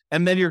job.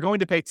 And then you're going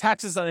to pay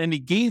taxes on any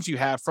gains you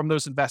have from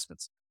those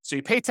investments. So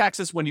you pay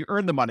taxes when you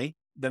earn the money.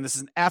 Then this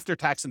is an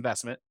after-tax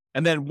investment.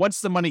 And then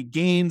once the money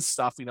gains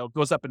stuff,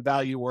 goes up in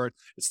value or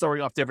it's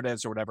throwing off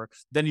dividends or whatever,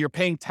 then you're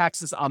paying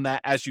taxes on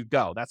that as you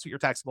go. That's what your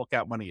taxable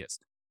account money is.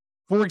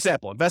 For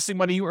example, investing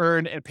money you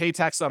earn and pay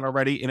tax on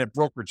already in a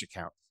brokerage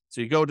account.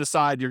 So you go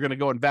decide you're going to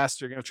go invest,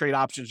 you're going to trade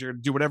options, you're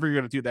going to do whatever you're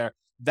going to do there.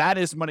 That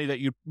is money that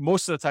you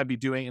most of the time be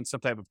doing in some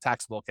type of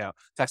taxable account,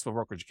 taxable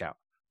brokerage account.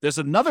 There's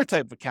another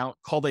type of account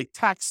called a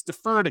tax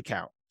deferred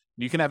account.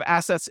 You can have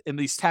assets in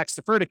these tax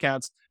deferred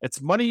accounts. It's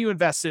money you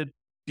invested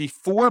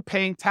before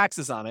paying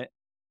taxes on it,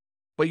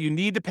 but you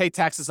need to pay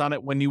taxes on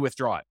it when you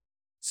withdraw it.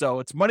 So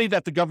it's money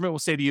that the government will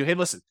say to you, hey,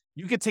 listen,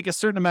 you could take a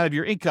certain amount of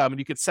your income and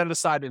you could set it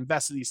aside and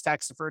invest in these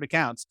tax deferred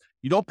accounts.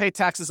 You don't pay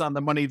taxes on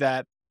the money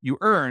that you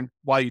earn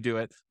while you do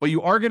it, but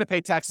you are going to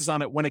pay taxes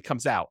on it when it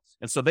comes out.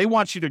 And so they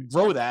want you to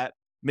grow that,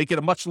 make it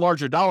a much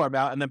larger dollar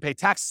amount, and then pay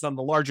taxes on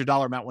the larger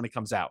dollar amount when it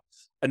comes out.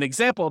 An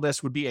example of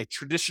this would be a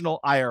traditional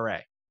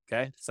IRA.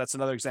 Okay. So that's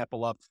another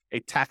example of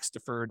a tax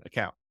deferred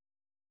account.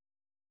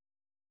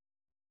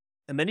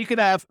 And then you could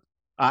have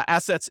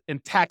assets in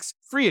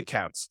tax-free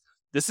accounts.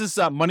 This is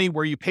money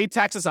where you pay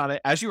taxes on it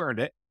as you earned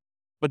it,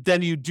 but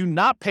then you do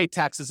not pay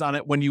taxes on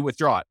it when you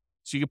withdraw it.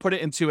 So you can put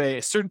it into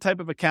a certain type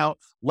of account,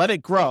 let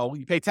it grow.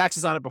 You pay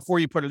taxes on it before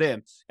you put it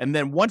in. And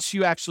then once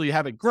you actually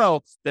have it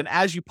grow, then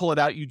as you pull it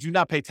out, you do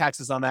not pay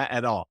taxes on that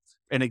at all.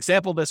 An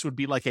example of this would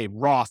be like a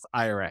Roth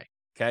IRA.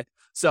 Okay.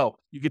 So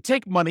you could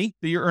take money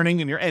that you're earning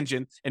in your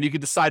engine and you could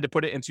decide to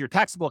put it into your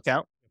taxable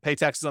account, pay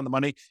taxes on the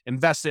money,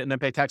 invest it, and then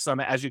pay taxes on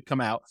it as you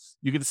come out.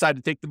 You can decide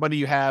to take the money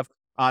you have,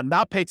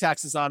 not pay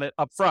taxes on it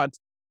up front,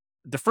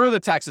 defer the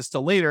taxes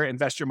till later,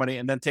 invest your money,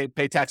 and then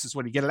pay taxes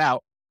when you get it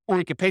out. Or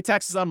you can pay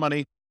taxes on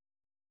money,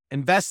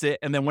 invest it,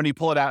 and then when you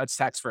pull it out, it's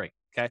tax-free.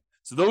 Okay.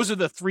 So those are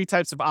the 3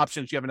 types of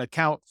options. You have an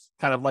account,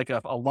 kind of like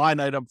a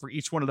line item for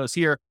each one of those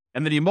here.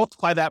 And then you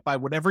multiply that by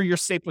whatever your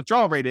safe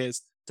withdrawal rate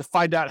is to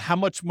find out how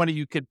much money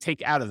you could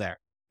take out of there.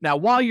 Now,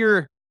 while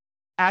you're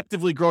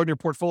actively growing your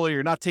portfolio,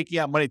 you're not taking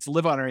out money to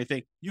live on or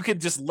anything, you can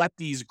just let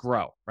these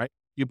grow, right?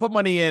 You put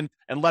money in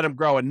and let them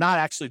grow and not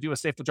actually do a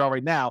safe withdrawal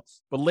right now.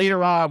 But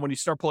later on, when you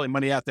start pulling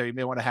money out there, you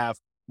may want to have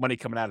money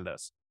coming out of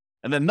those.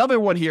 And then another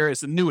one here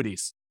is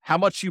annuities. How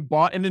much you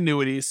bought in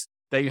annuities,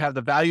 that you have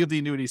the value of the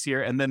annuities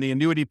here, and then the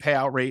annuity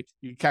payout rate,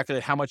 you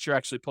calculate how much you're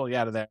actually pulling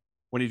out of there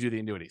when you do the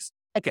annuities.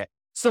 Okay,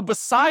 so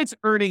besides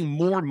earning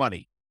more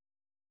money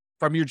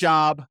from your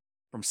job,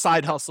 from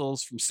side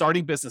hustles, from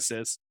starting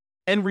businesses,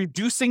 and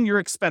reducing your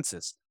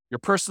expenses, your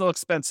personal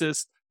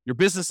expenses, your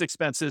business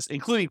expenses,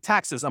 including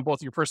taxes on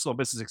both your personal and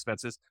business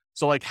expenses.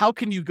 So like, how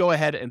can you go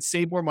ahead and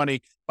save more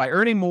money by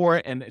earning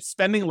more and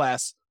spending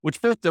less, which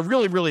both are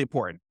really, really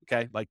important.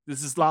 Okay. Like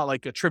this is not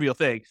like a trivial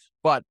thing,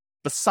 but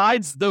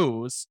besides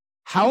those,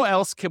 how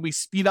else can we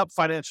speed up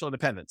financial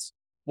independence?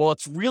 Well,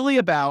 it's really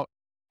about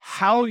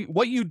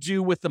what you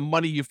do with the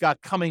money you've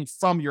got coming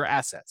from your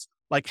assets,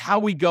 like how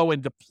we go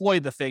and deploy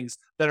the things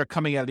that are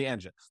coming out of the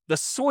engine, the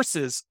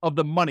sources of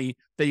the money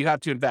that you have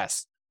to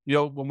invest. You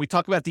know, when we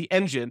talk about the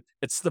engine,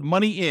 it's the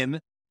money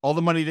in, all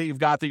the money that you've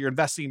got that you're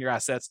investing in your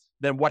assets.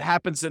 Then what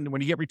happens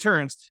when you get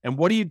returns, and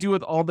what do you do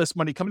with all this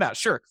money coming out?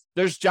 Sure,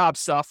 there's job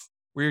stuff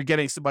where you're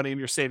getting some money and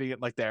you're saving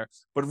it like there.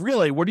 But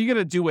really, what are you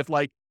going to do with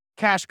like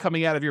cash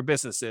coming out of your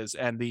businesses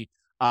and the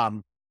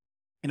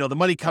the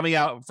money coming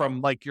out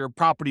from like your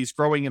properties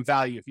growing in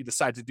value if you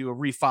decide to do a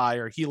refi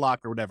or HELOC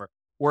or whatever,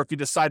 or if you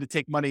decide to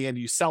take money and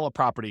you sell a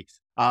property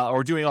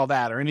or doing all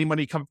that, or any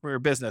money coming from your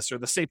business or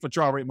the safe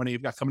withdrawal rate money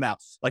you've got coming out.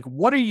 Like,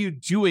 what are you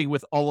doing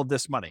with all of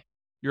this money?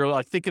 You're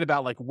like thinking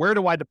about like, where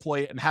do I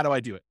deploy it and how do I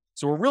do it?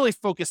 So we're really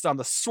focused on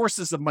the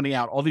sources of money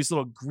out, all these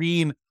little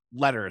green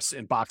letters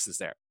in boxes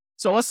there.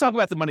 So let's talk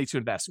about the money to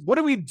invest. What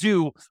do we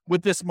do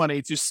with this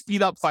money to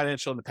speed up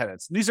financial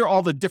independence? And these are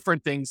all the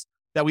different things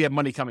that we have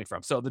money coming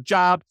from. So the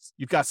job,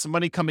 you've got some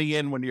money coming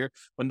in when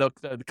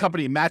the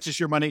company matches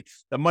your money,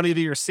 the money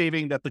that you're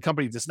saving that the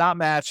company does not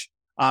match,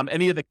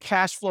 any of the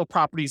cash flow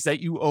properties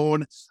that you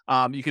own.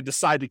 You could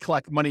decide to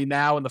collect money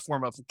now in the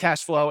form of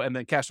cash flow and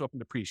then cash flow from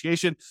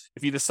depreciation.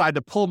 If you decide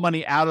to pull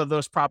money out of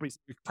those properties,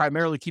 you're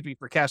primarily keeping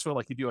for cash flow,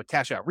 like you do a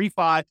cash out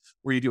refi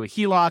or you do a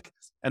HELOC.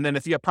 And then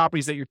if you have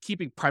properties that you're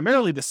keeping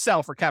primarily to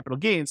sell for capital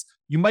gains,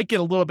 you might get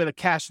a little bit of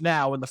cash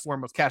now in the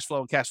form of cash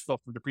flow and cash flow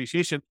from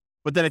depreciation.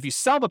 But then if you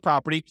sell the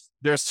property,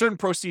 there are certain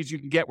proceeds you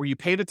can get where you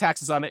pay the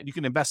taxes on it and you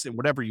can invest in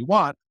whatever you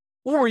want.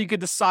 Or you could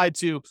decide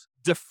to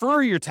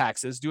defer your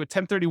taxes, do a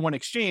 1031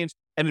 exchange,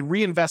 and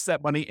reinvest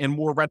that money in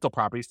more rental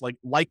properties,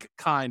 like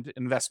kind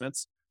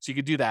investments. So you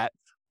could do that.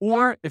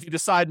 Or if you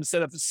decide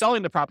instead of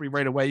selling the property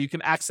right away, you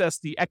can access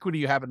the equity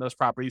you have in those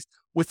properties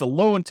with a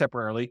loan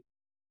temporarily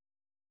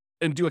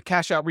and do a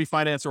cash out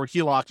refinance or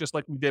HELOC, just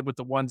like we did with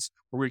the ones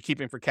where we were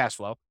keeping for cash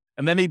flow.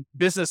 And then any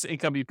business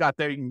income you've got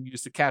there, you can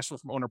use the cash flow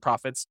from owner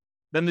profits.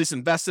 Then these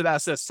invested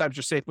assets times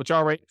your safe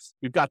withdrawal rate.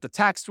 We've got the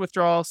tax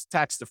withdrawals,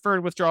 tax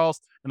deferred withdrawals,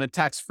 and then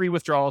tax-free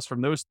withdrawals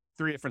from those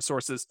three different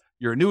sources,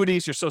 your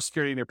annuities, your Social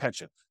Security, and your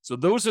pension. So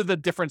those are the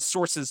different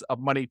sources of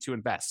money to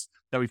invest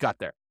that we've got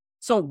there.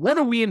 So what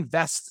do we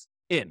invest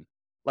in?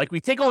 Like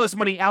we take all this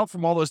money out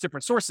from all those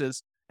different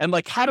sources, and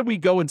like, how do we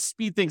go and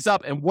speed things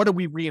up? And what do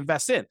we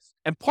reinvest in?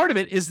 And part of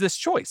it is this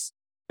choice.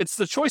 It's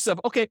the choice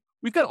of, okay,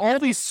 we've got all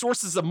these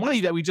sources of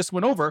money that we just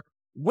went over.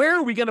 Where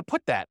are we going to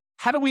put that?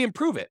 How do we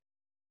improve it?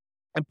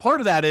 And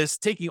part of that is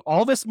taking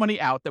all this money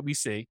out that we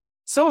see.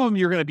 Some of them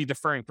you're going to be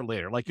deferring for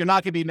later. Like you're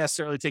not going to be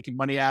necessarily taking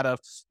money out of,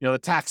 the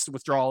tax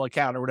withdrawal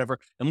account or whatever,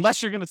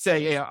 unless you're going to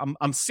say, hey,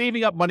 I'm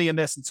saving up money in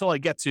this until I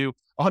get to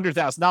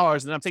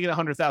 $100,000, and I'm taking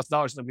 $100,000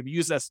 and I'm going to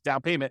use that as down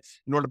payment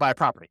in order to buy a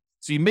property.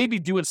 So you may be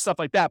doing stuff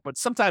like that, but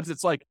sometimes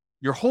it's like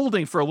you're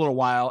holding for a little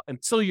while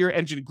until your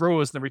engine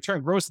grows and the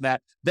return grows in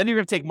that. Then you're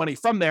going to take money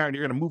from there and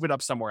you're going to move it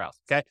up somewhere else.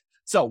 Okay.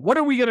 So what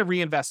are we going to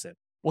reinvest in?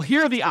 Well,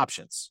 here are the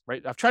options,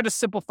 right? I've tried to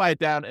simplify it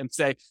down and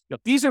say,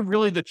 these are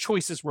really the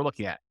choices we're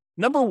looking at.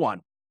 Number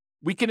one,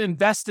 we can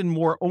invest in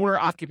more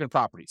owner-occupant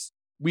properties.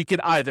 We could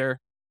either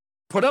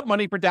put up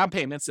money for down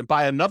payments and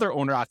buy another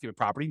owner-occupant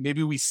property.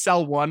 Maybe we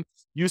sell one,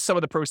 use some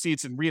of the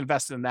proceeds and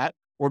reinvest in that.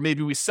 Or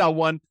maybe we sell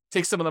one,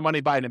 take some of the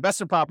money, buy an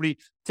investment property,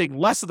 take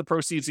less of the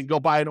proceeds and go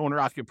buy an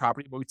owner-occupant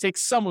property. But we take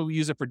some and we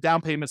use it for down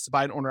payments to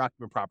buy an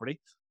owner-occupant property.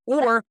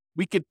 Or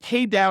we could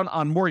pay down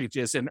on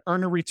mortgages and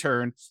earn a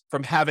return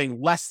from having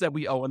less that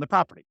we owe on the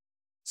property.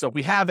 So if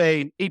we have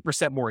an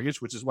 8%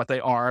 mortgage, which is what they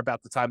are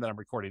about the time that I'm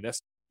recording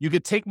this, you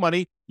could take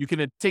money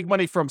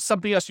from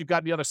something else you've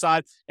got on the other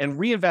side and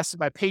reinvest it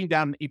by paying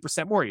down an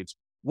 8% mortgage.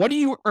 What do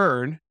you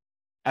earn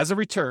as a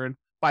return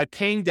by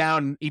paying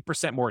down an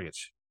 8%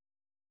 mortgage?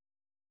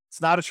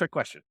 It's not a trick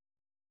question.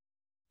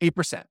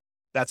 8%.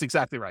 That's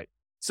exactly right.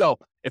 So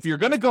if you're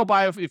going to go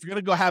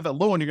have a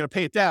loan, you're going to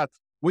pay it down.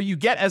 What you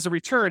get as a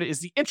return is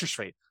the interest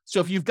rate.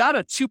 So if you've got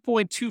a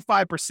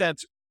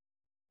 2.25%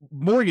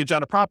 mortgage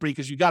on a property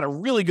because you got a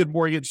really good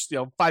mortgage,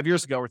 5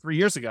 years ago or 3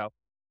 years ago,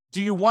 do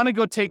you want to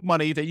go take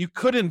money that you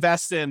could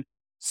invest in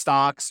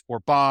stocks or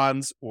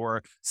bonds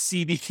or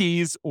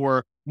CDs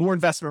or more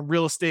investment in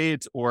real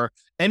estate or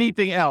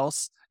anything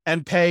else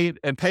and pay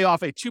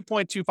off a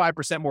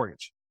 2.25%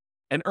 mortgage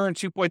and earn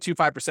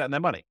 2.25% on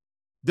that money?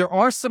 There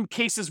are some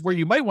cases where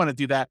you might want to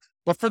do that,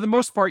 but for the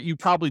most part, you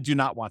probably do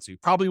not want to. You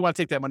probably want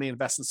to take that money and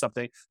invest in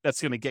something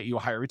that's going to get you a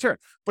higher return.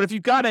 But if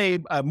you've got a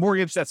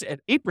mortgage that's at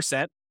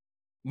 8%,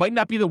 might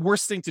not be the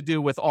worst thing to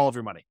do with all of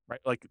your money,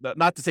 right? Like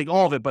not to take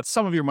all of it, but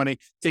some of your money,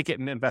 take it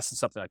and invest in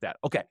something like that.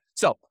 Okay.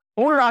 So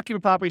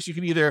owner-occupied properties, you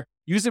can either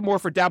use it more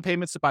for down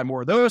payments to buy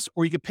more of those,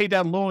 or you can pay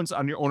down loans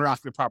on your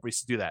owner-occupied properties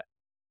to do that.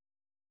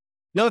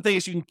 The other thing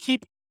is you can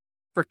keep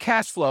for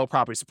cash flow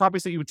properties, the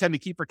properties that you would tend to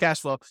keep for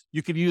cash flow,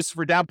 you could use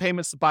for down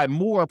payments to buy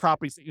more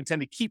properties that you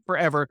intend to keep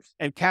forever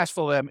and cash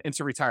flow them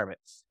into retirement.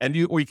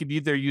 Or you could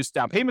either use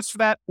down payments for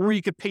that, or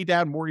you could pay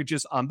down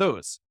mortgages on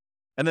those.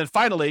 And then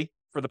finally,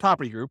 for the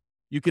property group,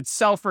 you could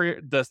sell for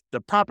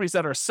the properties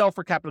that are sell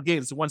for capital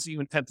gains, the ones that you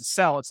intend to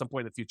sell at some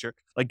point in the future,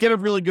 like get a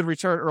really good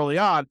return early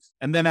on.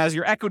 And then as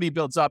your equity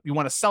builds up, you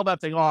want to sell that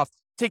thing off,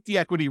 take the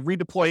equity,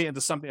 redeploy it into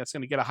something that's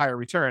going to get a higher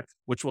return,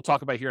 which we'll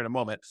talk about here in a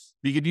moment.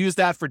 You could use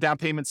that for down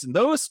payments in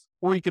those,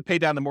 or you could pay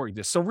down the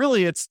mortgages. So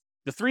really it's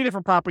the three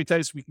different property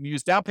types. We can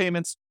use down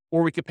payments,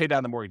 or we could pay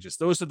down the mortgages.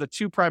 Those are the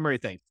two primary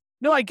things.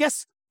 No, I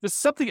guess there's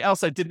something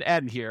else I didn't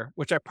add in here,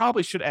 which I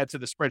probably should add to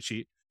the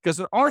spreadsheet, because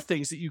there are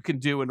things that you can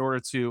do in order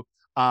to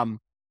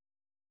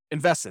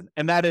invest in,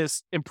 and that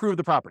is improve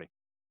the property.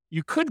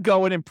 You could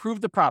go and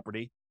improve the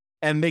property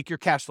and make your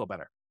cash flow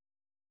better.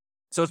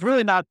 So it's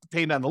really not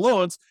paying down the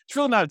loans. It's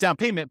really not a down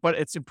payment, but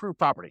it's improved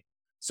property.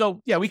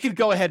 So yeah, we could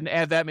go ahead and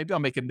add that. Maybe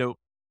I'll make a note.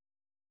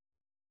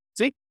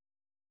 See?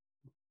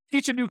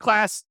 Teach a new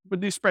class with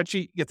a new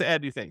spreadsheet, you get to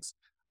add new things.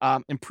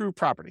 Improve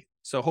property.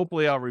 So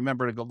hopefully I'll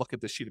remember to go look at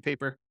this sheet of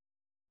paper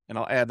and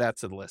I'll add that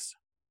to the list.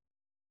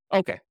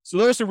 Okay, so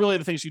those are really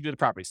the things you do to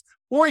properties.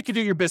 Or you can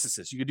do your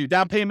businesses. You can do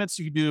down payments,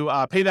 you can do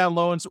pay down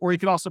loans, or you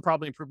can also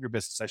probably improve your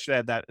business. I should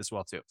add that as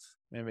well too.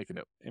 Maybe make a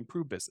note.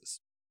 Improve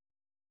business.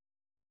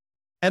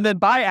 And then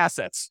buy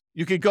assets.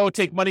 You could go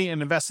take money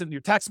and invest it in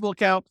your taxable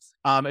account.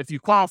 If you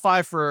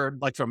qualify for,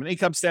 like from an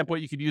income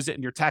standpoint, you could use it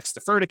in your tax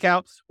deferred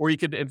account, or you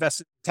could invest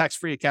in a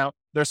tax-free account.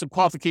 There's some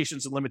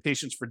qualifications and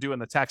limitations for doing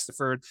the tax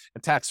deferred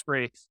and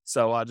tax-free.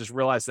 So just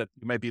realize that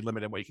you might be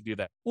limited in what you can do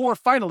that. Or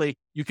finally,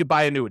 you could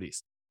buy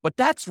annuities. But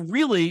that's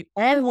really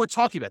all we're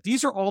talking about.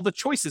 These are all the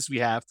choices we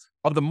have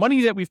of the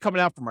money that we've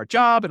coming out from our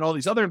job and all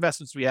these other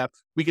investments we have.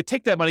 We could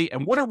take that money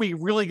and what are we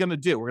really going to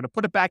do? We're going to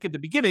put it back at the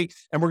beginning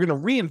and we're going to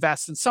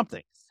reinvest in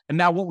something. And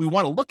now what we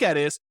want to look at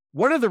is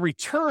what are the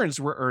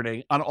returns we're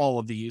earning on all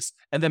of these,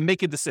 and then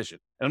make a decision.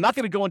 And I'm not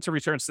going to go into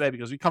returns today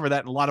because we cover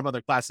that in a lot of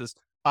other classes.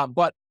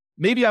 But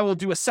maybe I will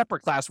do a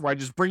separate class where I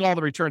just bring all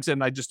the returns in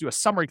and I just do a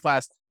summary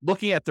class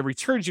looking at the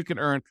returns you can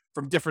earn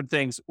from different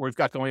things we've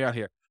got going on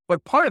here.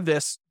 But part of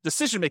this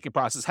decision-making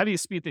process, how do you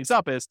speed things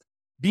up, is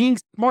being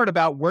smart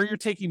about where you're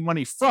taking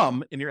money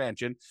from in your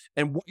engine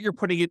and what you're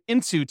putting it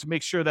into to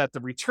make sure that the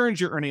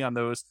returns you're earning on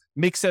those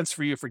make sense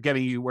for you for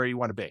getting you where you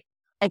want to be.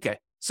 Okay,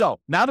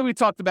 so now that we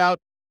talked about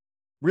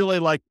really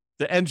like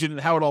the engine and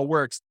how it all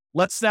works,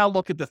 let's now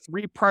look at the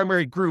three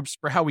primary groups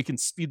for how we can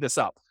speed this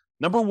up.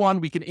 Number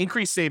one, we can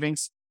increase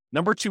savings.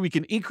 Number two, we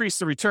can increase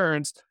the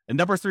returns. And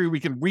number three,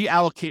 we can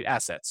reallocate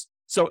assets.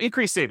 So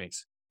increase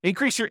savings.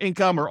 Increase your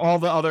income or all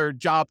the other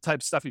job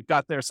type stuff you've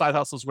got there, side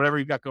hustles, whatever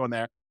you've got going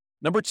there.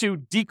 Number two,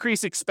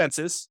 decrease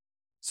expenses.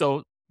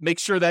 So make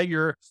sure that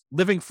you're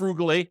living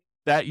frugally,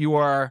 that you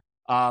are,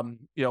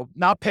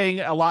 not paying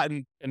a lot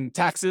in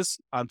taxes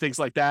on things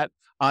like that.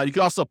 You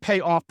can also pay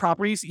off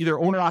properties, either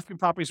owner-occupied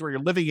properties where you're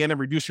living in and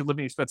reduce your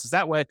living expenses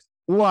that way,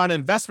 or on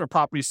investment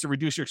properties to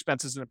reduce your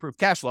expenses and improve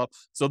cash flow.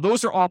 So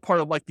those are all part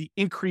of like the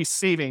increased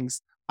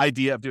savings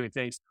idea of doing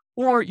things.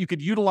 Or you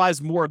could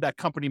utilize more of that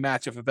company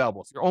match if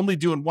available. If you're only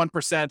doing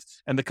 1%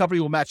 and the company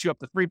will match you up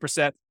to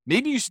 3%,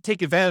 maybe you should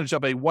take advantage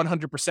of a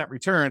 100%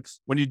 return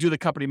when you do the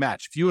company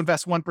match. If you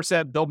invest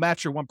 1%, they'll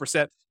match your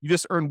 1%. You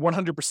just earn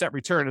 100%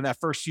 return in that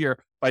first year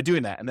by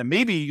doing that. And then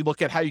maybe you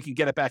look at how you can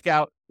get it back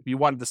out if you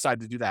want to decide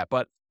to do that.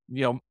 But,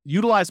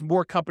 utilize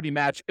more company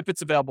match if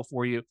it's available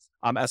for you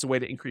as a way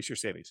to increase your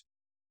savings.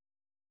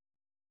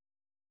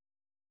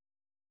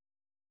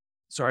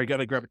 Sorry, I got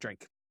to grab a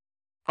drink.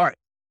 All right.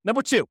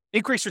 Number two,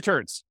 increase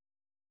returns.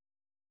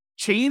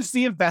 Change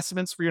the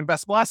investments for your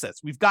investable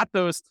assets. We've got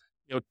those,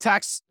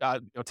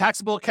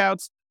 taxable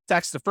accounts,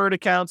 tax deferred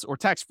accounts, or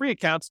tax-free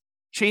accounts.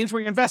 Change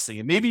where you're investing.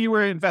 And maybe you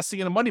were investing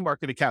in a money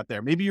market account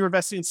there. Maybe you're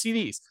investing in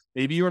CDs.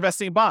 Maybe you're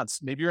investing in bonds.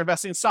 Maybe you're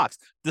investing in stocks.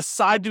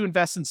 Decide to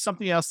invest in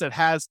something else that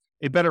has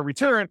a better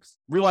return.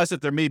 Realize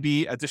that there may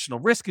be additional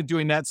risk in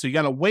doing that. So you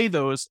got to weigh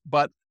those,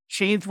 but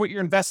change what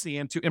you're investing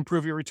in to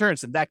improve your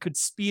returns. And that could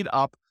speed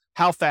up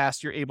how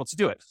fast you're able to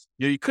do it.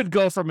 You could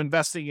go from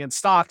investing in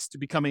stocks to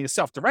becoming a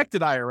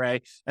self-directed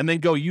IRA and then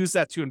go use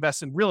that to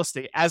invest in real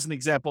estate as an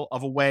example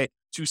of a way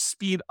to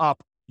speed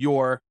up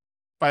your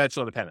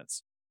financial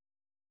independence.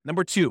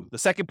 Number two, the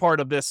second part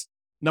of this,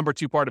 number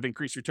two part of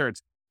increased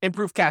returns,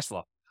 improve cash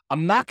flow.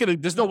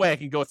 There's no way I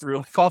can go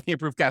through all the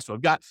improved cash flow.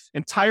 I've got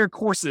entire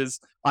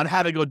courses on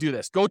how to go do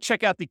this. Go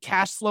check out the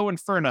Cash Flow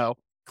Inferno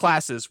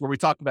classes where we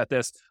talk about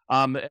this.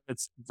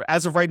 It's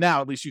as of right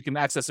now, at least you can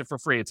access it for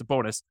free. It's a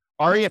bonus.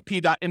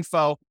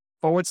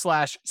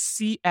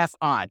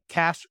 refp.info/CFI,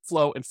 Cash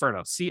Flow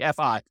Inferno,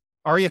 CFI,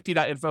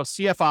 refp.info,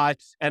 CFI.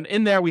 And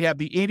in there, we have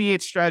the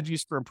 88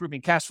 strategies for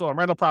improving cash flow on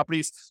rental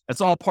properties.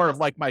 It's all part of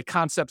like my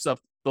concepts of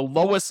the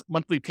lowest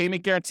monthly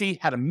payment guarantee,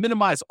 how to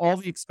minimize all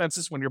the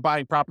expenses when you're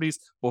buying properties,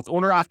 both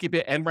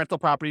owner-occupant and rental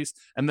properties,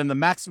 and then the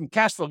maximum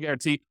cash flow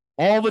guarantee,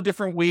 all the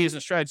different ways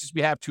and strategies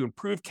we have to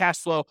improve cash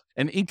flow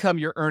and income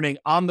you're earning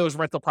on those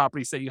rental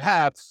properties that you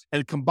have,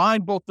 and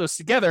combine both those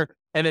together.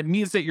 And it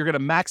means that you're going to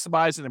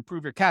maximize and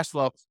improve your cash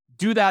flow.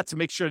 Do that to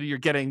make sure that you're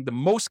getting the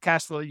most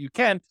cash flow that you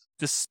can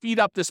to speed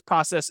up this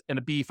process and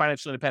to be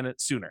financially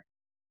independent sooner.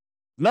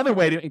 Another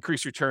way to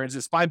increase returns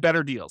is find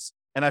better deals.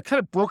 And I've kind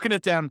of broken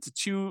it down into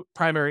two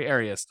primary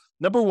areas.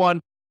 Number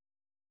one,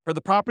 for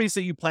the properties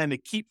that you plan to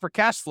keep for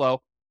cash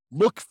flow,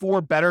 look for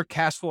better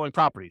cash flowing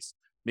properties.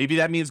 Maybe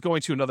that means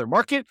going to another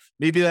market.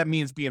 Maybe that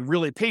means being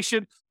really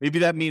patient. Maybe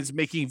that means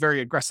making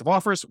very aggressive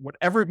offers,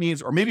 whatever it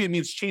means. Or maybe it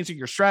means changing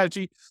your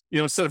strategy.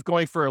 Instead of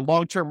going for a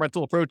long-term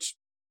rental approach,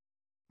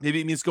 maybe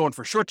it means going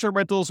for short-term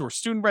rentals or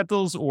student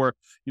rentals or,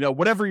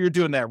 whatever you're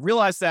doing there.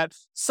 Realize that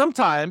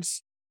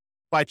sometimes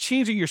by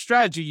changing your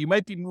strategy, you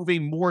might be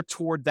moving more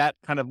toward that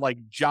kind of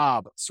like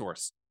job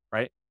source,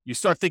 right? You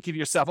start thinking to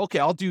yourself, okay,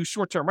 I'll do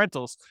short-term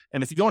rentals.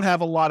 And if you don't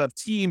have a lot of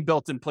team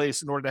built in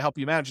place in order to help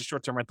you manage the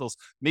short-term rentals,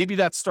 maybe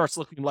that starts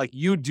looking like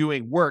you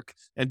doing work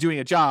and doing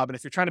a job. And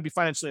if you're trying to be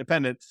financially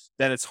independent,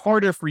 then it's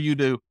harder for you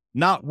to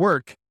not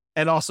work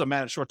and also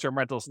manage short-term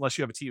rentals unless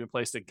you have a team in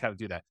place that can kind of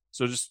do that.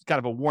 So just kind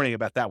of a warning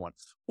about that one.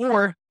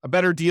 Or a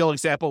better deal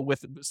example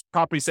with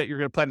properties that you're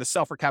going to plan to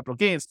sell for capital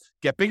gains,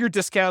 get bigger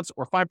discounts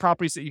or find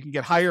properties that you can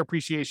get higher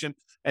appreciation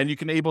and you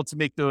can able to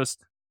make those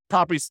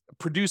properties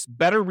produce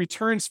better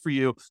returns for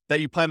you that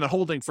you plan on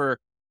holding for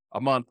a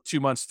month, 2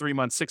 months, 3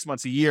 months, 6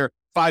 months, a year,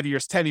 5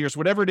 years, 10 years,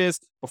 whatever it is,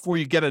 before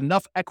you get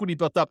enough equity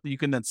built up that you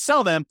can then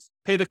sell them,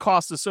 pay the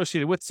costs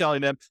associated with selling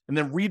them, and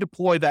then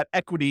redeploy that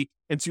equity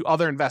into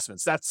other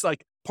investments. That's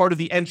like part of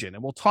the engine.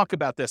 And we'll talk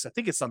about this. I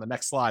think it's on the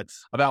next slide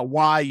about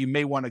why you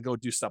may want to go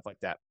do stuff like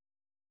that.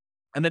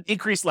 And then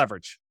increase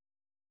leverage.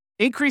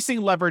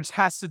 Increasing leverage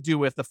has to do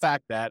with the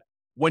fact that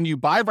when you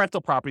buy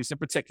rental properties in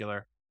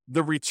particular,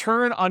 the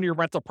return on your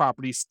rental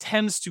properties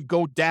tends to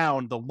go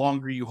down the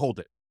longer you hold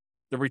it.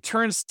 The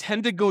returns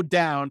tend to go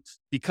down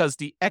because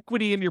the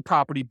equity in your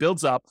property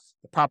builds up.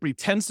 The property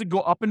tends to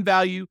go up in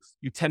value.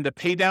 You tend to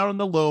pay down on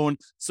the loan.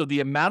 So the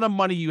amount of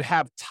money you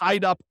have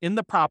tied up in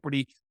the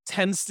property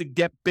tends to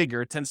get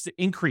bigger, tends to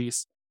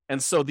increase.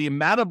 And so the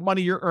amount of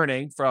money you're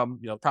earning from,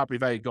 property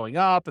value going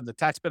up and the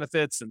tax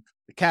benefits and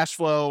the cash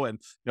flow and,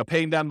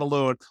 paying down the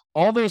loan,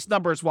 all those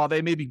numbers, while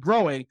they may be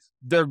growing,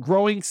 they're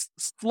growing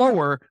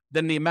slower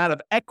than the amount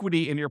of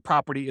equity in your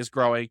property is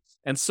growing.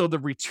 And so the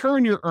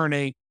return you're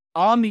earning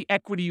on the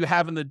equity you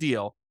have in the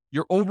deal,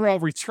 your overall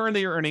return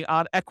that you're earning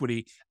on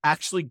equity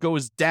actually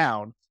goes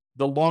down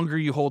the longer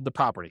you hold the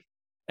property.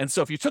 And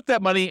so if you took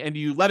that money and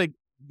you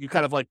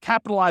kind of like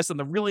capitalize on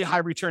the really high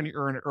return you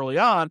earn early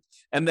on,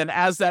 and then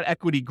as that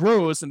equity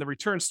grows and the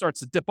return starts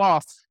to dip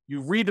off,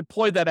 you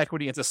redeploy that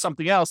equity into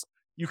something else,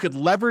 you could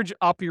leverage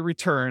up your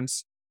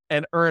returns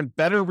and earn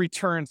better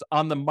returns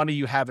on the money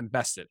you have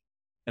invested.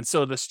 And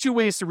so there's two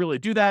ways to really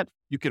do that.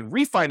 You can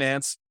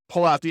refinance,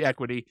 pull out the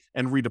equity,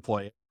 and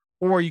redeploy it.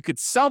 Or you could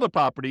sell the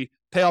property,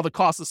 pay all the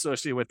costs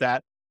associated with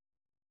that,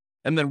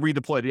 and then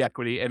redeploy the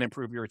equity and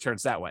improve your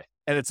returns that way.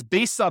 And it's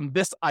based on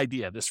this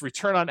idea, this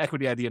return on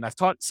equity idea. And I've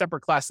taught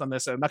separate classes on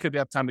this, and I'm not going to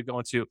have time to go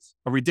into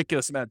a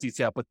ridiculous amount of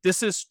detail, but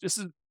this is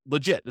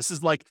legit. This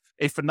is like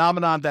a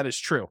phenomenon that is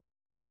true.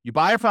 You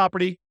buy a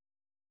property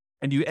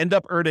and you end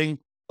up earning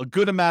a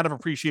good amount of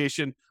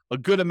appreciation, a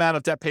good amount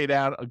of debt pay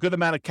down, a good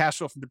amount of cash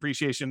flow from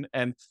depreciation,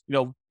 and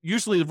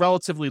usually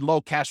relatively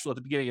low cash flow at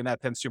the beginning, and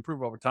that tends to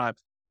improve over time.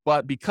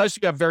 But because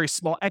you have very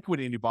small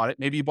equity and you bought it,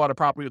 maybe you bought a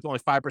property with only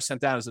 5%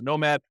 down as a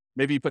nomad,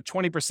 maybe you put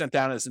 20%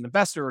 down as an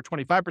investor or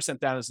 25%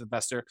 down as an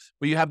investor,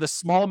 but you have this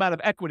small amount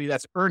of equity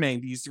that's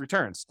earning these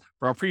returns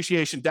from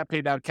appreciation, debt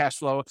pay down, cash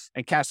flow,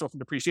 and cash flow from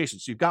depreciation.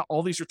 So you've got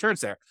all these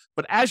returns there.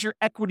 But as your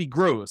equity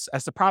grows,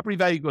 as the property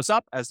value goes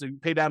up, as you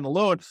pay down the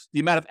loan, the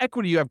amount of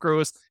equity you have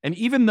grows. And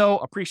even though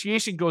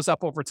appreciation goes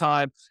up over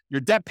time, your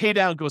debt pay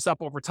down goes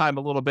up over time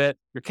a little bit,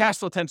 your cash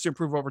flow tends to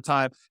improve over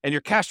time, and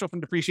your cash flow from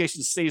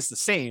depreciation stays the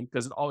same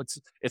because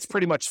it's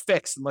pretty much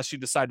fixed unless you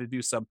decide to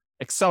do some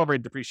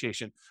accelerated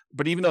depreciation.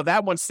 But even though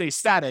that one stays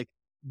static,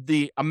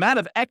 the amount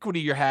of equity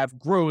you have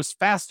grows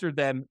faster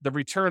than the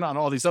return on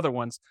all these other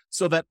ones,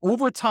 so that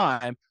over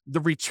time,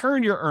 the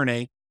return you're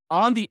earning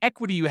on the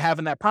equity you have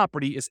in that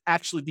property is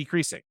actually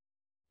decreasing.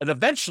 And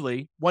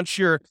eventually, once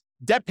your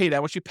debt pay down,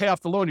 once you pay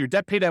off the loan, your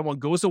debt pay down one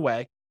goes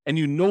away, and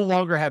you no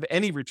longer have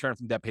any return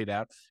from debt paid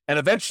out. And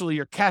eventually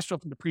your cash flow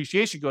from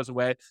depreciation goes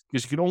away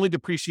because you can only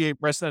depreciate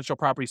residential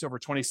properties over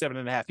 27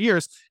 and a half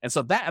years. And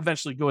so that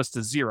eventually goes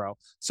to zero.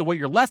 So what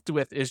you're left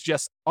with is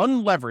just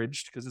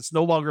unleveraged, because it's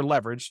no longer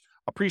leveraged,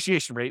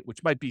 appreciation rate,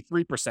 which might be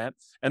 3%.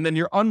 And then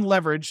your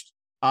unleveraged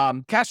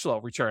cash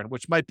flow return,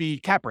 which might be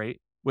cap rate,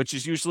 which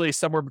is usually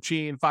somewhere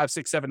between 5,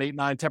 6, 7, 8,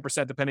 9,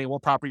 10%, depending on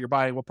what property you're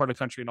buying, what part of the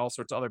country, and all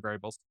sorts of other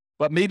variables.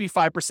 But maybe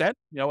 5%,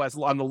 as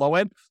on the low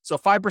end. So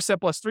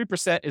 5% plus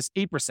 3% is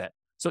 8%.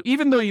 So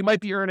even though you might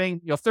be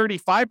earning,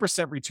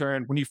 35%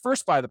 return when you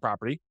first buy the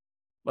property,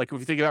 like if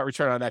you think about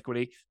return on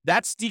equity,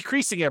 that's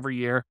decreasing every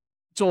year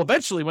So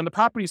eventually, when the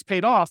property is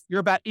paid off, you're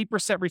about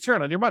 8%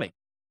 return on your money.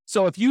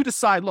 So if you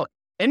decide, look,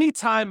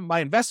 anytime my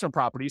investment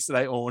properties that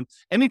I own,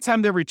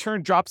 anytime their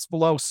return drops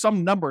below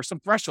some number, some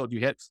threshold you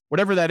hit,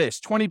 whatever that is,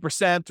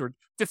 20% or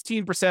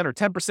 15% or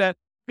 10%, you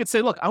could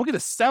say, look, I'm going to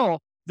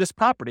sell this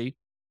property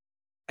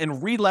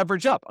and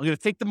re-leverage up. I'm going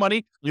to take the money,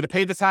 I'm going to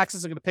pay the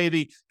taxes, I'm going to pay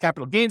the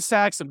capital gains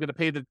tax, I'm going to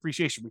pay the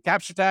depreciation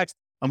recapture tax,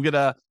 I'm going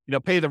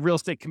to pay the real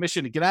estate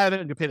commission to get out of it,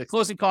 I'm going to pay the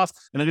closing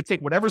costs, and I'm going to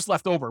take whatever's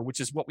left over, which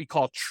is what we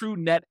call true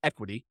net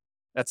equity.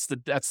 That's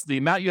the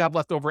amount you have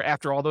left over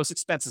after all those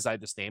expenses I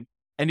just named.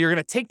 And you're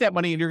going to take that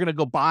money and you're going to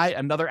go buy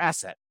another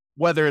asset,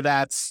 whether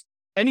that's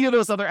any of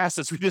those other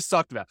assets we just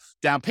talked about,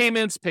 down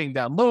payments, paying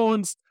down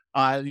loans,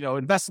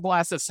 investable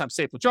assets, some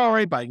safe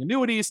jewelry, buying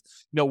annuities,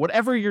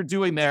 whatever you're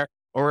doing there,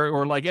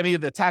 or like any of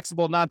the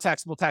taxable,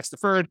 non-taxable, tax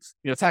deferred,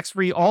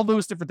 tax-free, all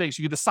those different things.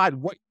 You can decide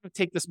what you're going to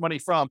take this money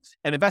from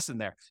and invest in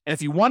there. And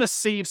if you want to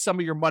save some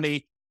of your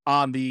money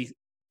on the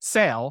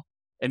sale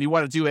and you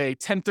want to do a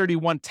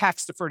 1031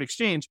 tax deferred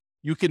exchange,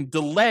 you can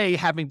delay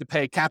having to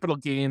pay capital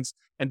gains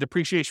and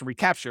depreciation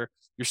recapture.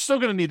 You're still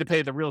going to need to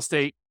pay the real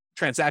estate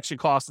transaction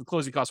costs and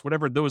closing costs,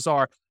 whatever those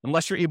are,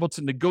 unless you're able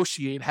to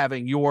negotiate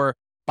having your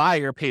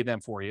buyer pay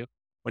them for you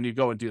when you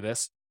go and do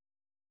this.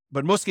 But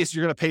in most cases,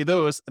 you're going to pay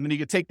those, and then you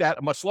can take that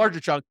a much larger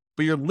chunk,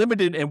 but you're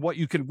limited in what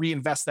you can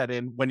reinvest that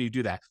in when you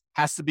do that.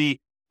 Has to be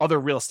other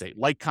real estate,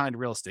 like-kind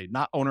real estate,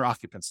 not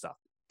owner-occupant stuff,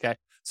 okay?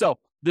 So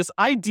this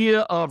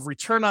idea of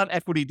return on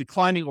equity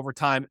declining over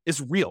time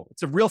is real.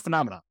 It's a real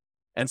phenomenon.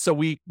 And so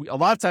we a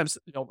lot of times,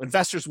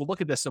 investors will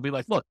look at this and be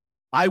like, look,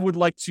 I would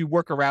like to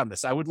work around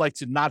this. I would like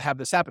to not have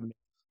this happen to me.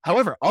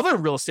 However, other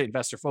real estate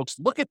investor folks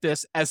look at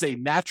this as a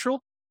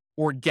natural,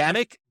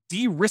 organic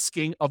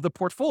de-risking of the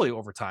portfolio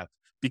over time.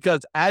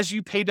 Because as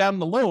you pay down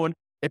the loan,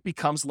 it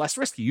becomes less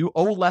risky. You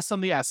owe less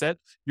on the asset.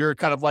 Your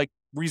kind of like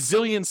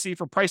resiliency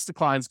for price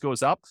declines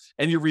goes up,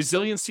 and your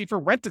resiliency for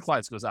rent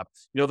declines goes up.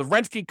 The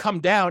rent can come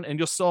down and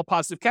you'll still have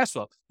positive cash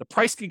flow. The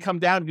price can come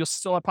down and you'll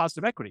still have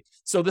positive equity.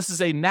 So this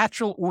is a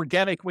natural,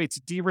 organic way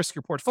to de-risk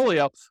your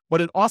portfolio,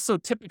 but it also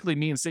typically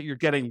means that you're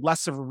getting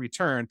less of a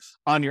return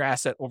on your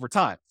asset over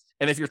time.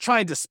 And if you're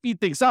trying to speed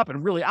things up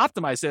and really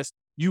optimize this,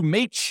 you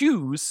may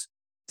choose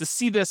to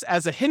see this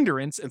as a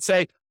hindrance and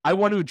say, I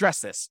want to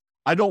address this.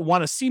 I don't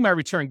want to see my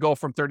return go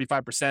from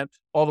 35%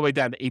 all the way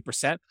down to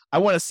 8%. I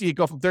want to see it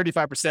go from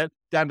 35%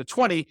 down to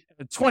 20.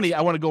 And 20,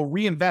 I want to go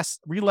reinvest,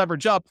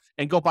 re-leverage up,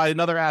 and go buy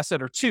another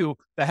asset or two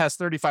that has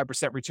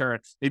 35% return.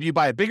 Maybe you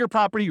buy a bigger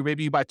property, or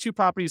maybe you buy two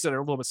properties that are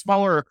a little bit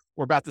smaller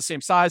or about the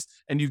same size,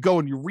 and you go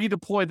and you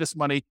redeploy this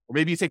money, or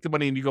maybe you take the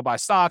money and you go buy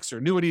stocks or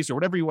annuities or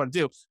whatever you want to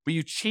do, but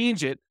you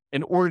change it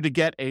in order to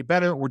get a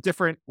better or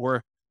different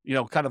or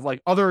kind of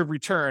like other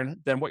return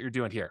than what you're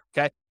doing here.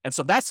 Okay. And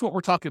so that's what we're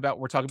talking about.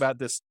 We're talking about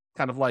this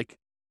kind of like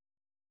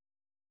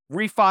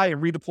refi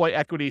and redeploy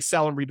equity,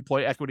 sell and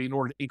redeploy equity in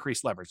order to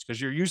increase leverage,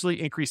 because you're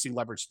usually increasing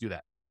leverage to do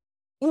that.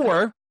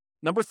 Or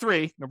number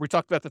three, remember we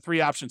talked about the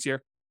three options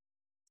here: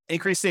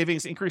 increase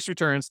savings, increase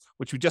returns,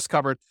 which we just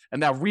covered, and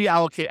now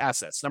reallocate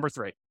assets. Number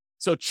three.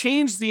 So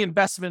change the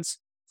investments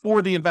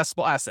for the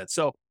investable assets.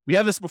 So we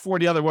had this before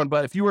the other one,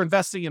 but if you were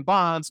investing in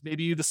bonds,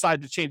 maybe you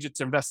decide to change it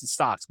to invest in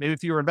stocks. Maybe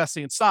if you were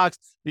investing in stocks,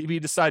 maybe you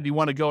decide you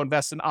want to go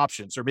invest in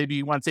options, or maybe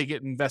you want to take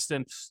it and invest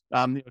in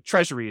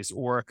treasuries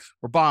or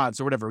bonds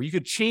or whatever. You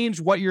could change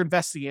what you're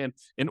investing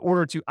in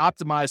order to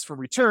optimize for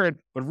return,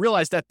 but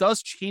realize that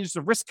does change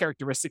the risk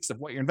characteristics of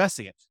what you're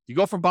investing in. You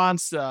go from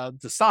bonds to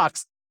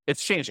stocks,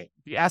 it's changing.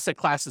 The asset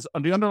classes,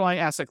 the underlying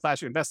asset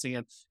class you're investing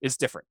in is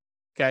different.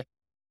 Okay.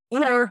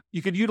 Or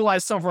you could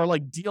utilize some of our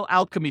like deal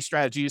alchemy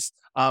strategies.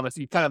 If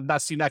you kind of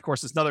not seen that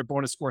course, it's another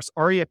bonus course,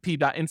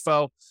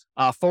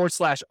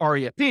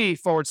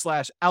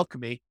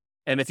 refp.info/REAP/alchemy.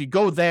 And if you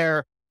go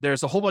there,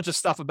 there's a whole bunch of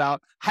stuff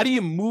about how do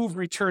you move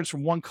returns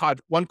from one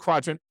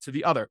quadrant to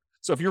the other.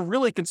 So if you're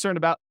really concerned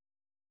about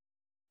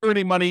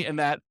earning money in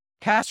that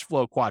cash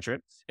flow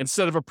quadrant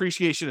instead of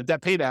appreciation and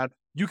debt pay down,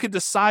 you can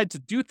decide to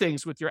do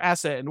things with your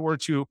asset in order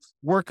to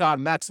work on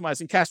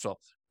maximizing cash flow.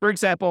 For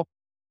example,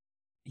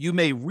 you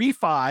may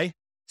refi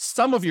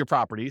some of your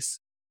properties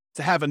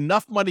to have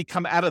enough money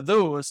come out of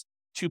those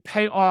to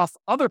pay off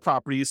other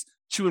properties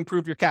to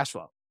improve your cash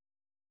flow.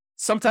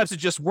 Sometimes it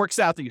just works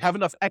out that you have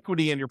enough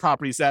equity in your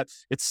properties that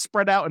it's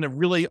spread out in a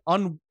really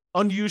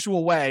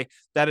unusual way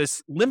that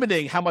is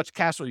limiting how much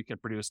cash flow you can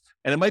produce.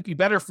 And it might be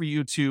better for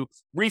you to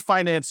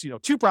refinance,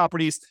 two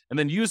properties and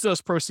then use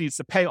those proceeds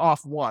to pay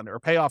off one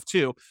or pay off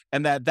two.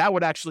 And that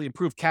would actually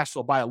improve cash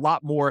flow by a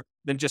lot more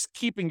than just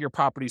keeping your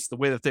properties the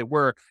way that they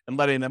were and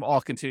letting them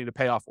all continue to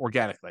pay off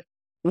organically.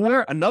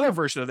 Or another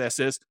version of this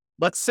is,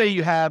 let's say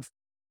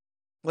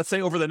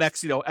over the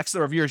next, X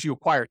number of years, you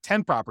acquire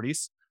 10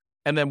 properties.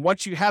 And then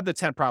once you have the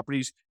 10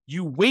 properties,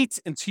 you wait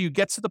until you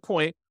get to the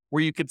point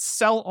where you could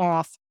sell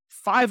off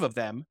 5 of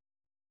them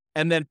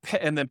and then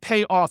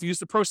pay off, use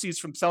the proceeds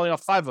from selling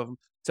off 5 of them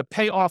to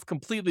pay off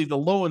completely the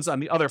loans on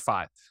the other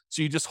 5.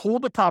 So you just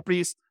hold the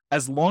properties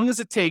as long as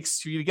it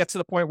takes for you to get to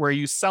the point where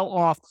you sell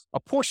off a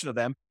portion of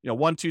them,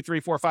 1, 2, 3,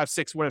 4, 5,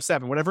 6, whatever,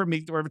 7, whatever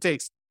it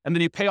takes. and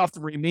then you pay off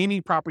the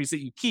remaining properties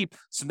that you keep.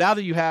 So now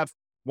that you have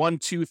 1,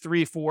 2,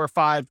 3, 4,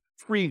 5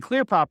 free and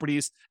clear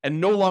properties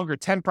and no longer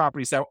 10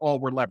 properties that all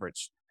were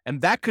leveraged.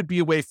 And that could be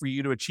a way for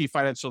you to achieve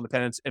financial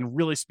independence and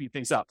really speed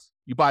things up.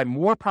 You buy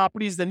more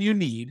properties than you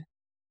need,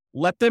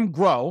 let them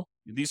grow.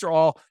 These are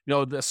all,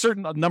 the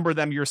certain number of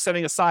them you're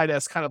setting aside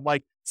as kind of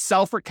like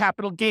sell for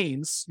capital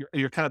gains.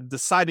 You're kind of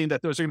deciding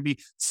that those are going to be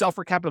sell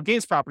for capital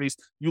gains properties.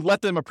 You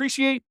let them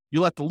appreciate,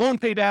 you let the loan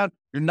pay down.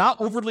 You're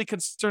not overly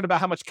concerned about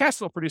how much cash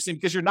flow producing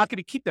because you're not going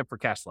to keep them for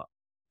cash flow.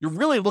 You're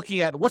really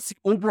looking at what's the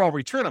overall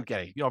return I'm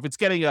getting. If it's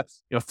getting a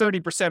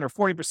 30% or 40%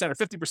 or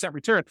 50%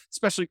 return,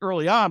 especially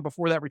early on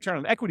before that return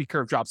on equity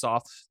curve drops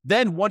off,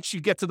 then once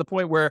you get to the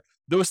point where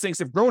those things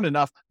have grown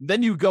enough,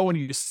 then you go and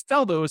you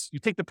sell those, you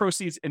take the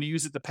proceeds and you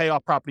use it to pay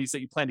off properties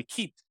that you plan to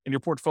keep in your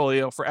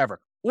portfolio forever.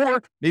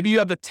 Or maybe you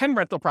have the 10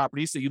 rental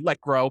properties that you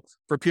let grow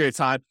for a period of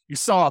time. You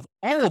sell off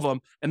all of them,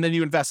 and then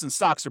you invest in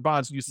stocks or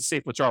bonds and use the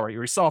safe withdrawal rate.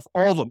 Or you sell off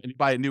all of them and you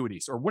buy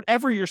annuities, or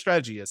whatever your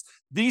strategy is.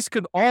 These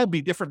could all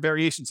be different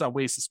variations on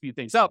ways to speed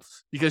things up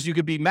because you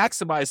could be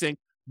maximizing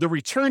the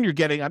return you're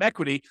getting on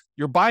equity.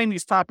 You're buying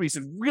these properties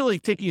and really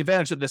taking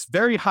advantage of this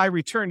very high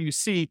return you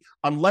see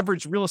on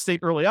leveraged real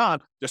estate early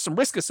on. There's some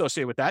risk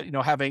associated with that,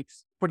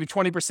 putting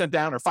 20%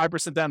 down or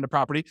 5% down the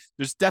property.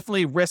 There's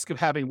definitely risk of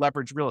having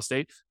leveraged real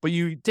estate, but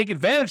you take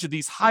advantage of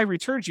these high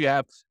returns you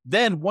have.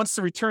 Then once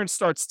the return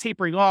starts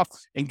tapering off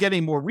and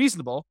getting more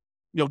reasonable,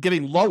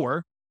 getting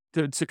lower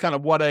to kind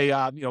of what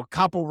a,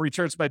 comparable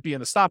returns might be in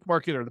the stock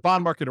market or the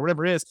bond market or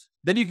whatever it is,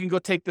 then you can go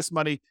take this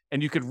money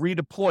and you could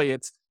redeploy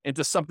it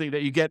into something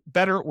that you get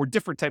better or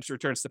different types of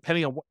returns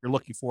depending on what you're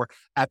looking for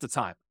at the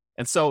time.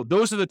 And so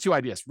those are the two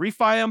ideas: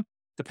 refi them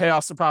to pay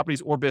off some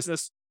properties or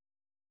business,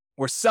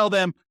 or sell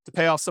them to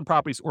pay off some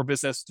properties or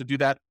business to do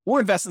that, or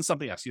invest in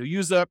something else. You'll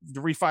use the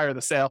refi or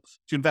the sale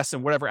to invest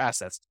in whatever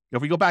assets.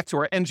 If we go back to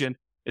our engine,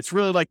 it's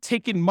really like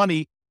taking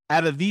money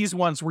out of these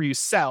ones where you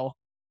sell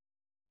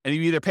and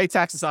you either pay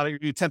taxes on it or you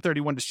do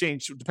 1031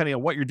 exchange, depending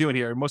on what you're doing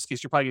here. In most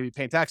cases, you're probably going to be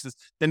paying taxes.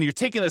 Then you're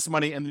taking this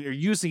money and you're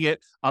using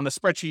it on the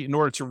spreadsheet in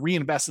order to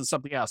reinvest in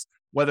something else,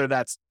 whether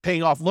that's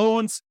paying off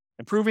loans,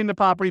 improving the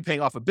property, paying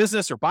off a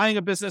business or buying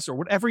a business or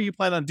whatever you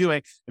plan on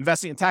doing,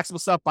 investing in taxable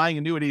stuff, buying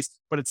annuities,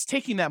 but it's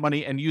taking that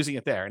money and using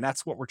it there. And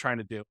that's what we're trying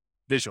to do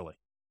visually.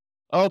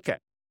 Okay.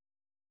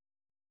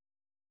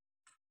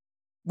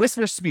 Risk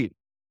versus speed.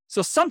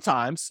 So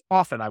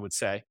often I would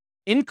say,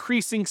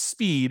 increasing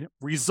speed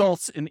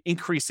results in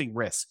increasing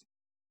risk.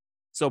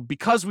 So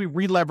because we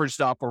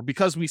re-leveraged up or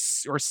because we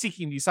are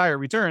seeking these higher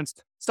returns,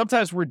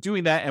 sometimes we're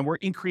doing that and we're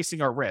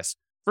increasing our risk.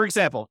 For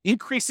example,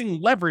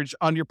 increasing leverage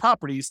on your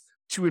properties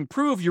to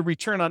improve your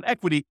return on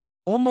equity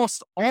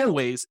almost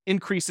always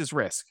increases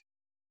risk,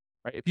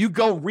 right? If you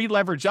go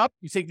re-leverage up,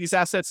 you take these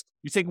assets,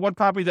 you take one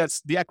property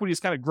that's the equity is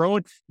kind of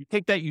growing, you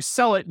take that, you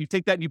sell it, and you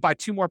take that and you buy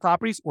two more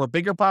properties or a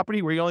bigger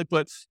property where you only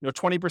put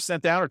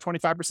 20% down or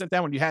 25%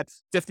 down when you had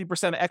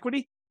 50% of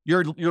equity,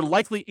 you're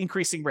likely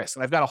increasing risk.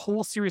 And I've got a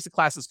whole series of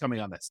classes coming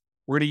on this.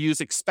 We're going to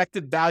use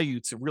expected value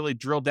to really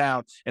drill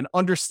down and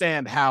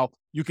understand how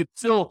you could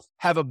still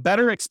have a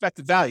better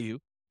expected value.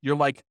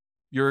 The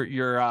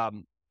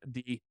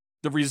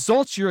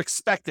results you're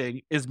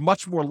expecting is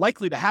much more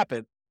likely to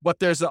happen, but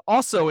there's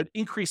also an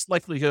increased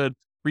likelihood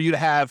for you to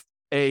have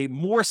a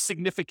more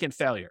significant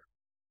failure.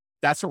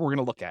 That's what we're going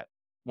to look at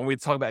when we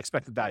talk about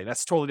expected value.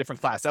 That's a totally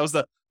different class. That was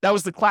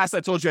the class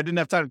I told you I didn't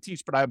have time to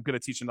teach, but I'm going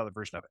to teach another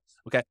version of it.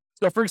 Okay.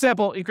 So for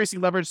example,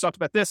 increasing leverage, talked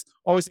about this,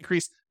 always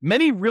increase.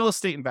 Many real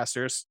estate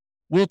investors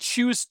will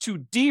choose to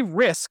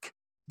de-risk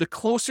the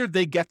closer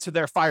they get to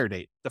their FIRE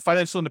date, the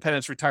financial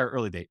independence retire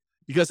early date.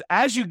 Because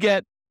as you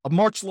get a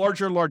much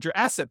larger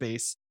asset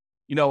base,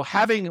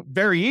 having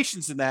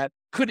variations in that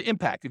could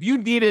impact. If you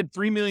needed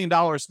 $3 million in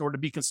order to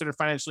be considered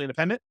financially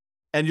independent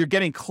and you're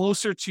getting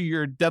closer to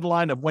your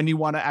deadline of when you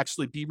want to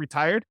actually be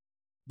retired,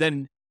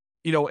 then,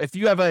 if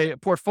you have a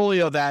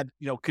portfolio that,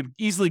 could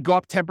easily go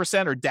up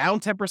 10% or down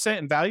 10%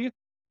 in value,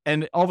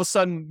 and all of a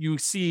sudden you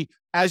see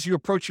as you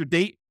approach your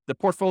date, the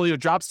portfolio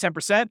drops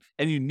 10%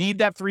 and you need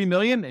that 3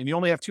 million and you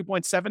only have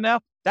 2.7 now,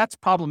 that's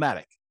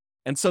problematic.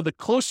 And so the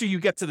closer you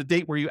get to the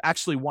date where you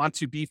actually want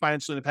to be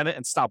financially independent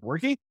and stop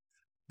working,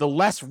 the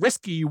less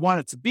risky you want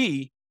it to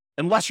be,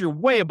 unless you're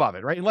way above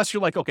it, right? Unless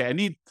you're like, okay, I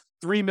need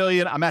 3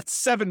 million, I'm at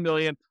 7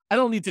 million. I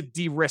don't need to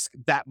de-risk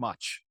that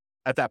much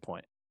at that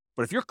point.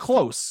 But if you're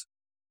close,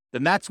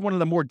 then that's one of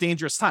the more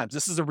dangerous times.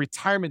 This is a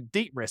retirement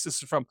date risk.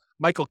 This is from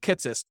Michael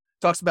Kitces.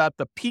 Talks about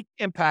the peak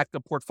impact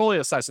of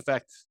portfolio size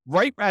effect.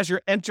 Right as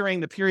you're entering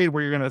the period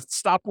where you're going to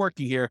stop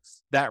working here,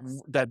 that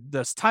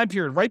this time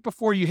period right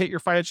before you hit your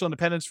financial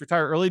independence,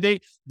 retire early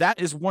date, that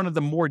is one of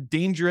the more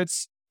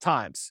dangerous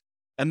times.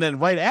 And then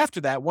right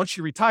after that, once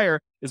you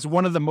retire, is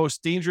one of the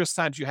most dangerous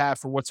times you have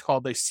for what's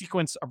called a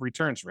sequence of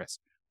returns risk,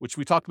 which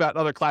we talked about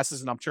in other classes,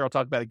 and I'm sure I'll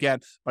talk about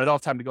again, but I don't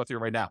have time to go through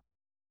it right now.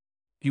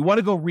 If you want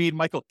to go read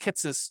Michael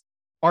Kitces'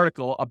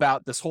 article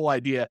about this whole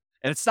idea,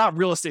 and it's not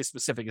real estate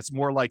specific, it's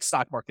more like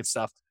stock market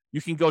stuff,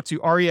 you can go to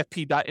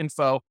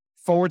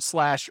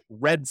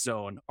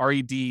refp.info/redzone,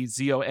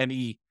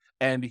 REDZone,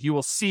 And you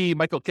will see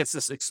Michael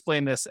Kitces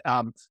explain this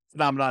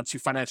phenomenon to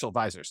financial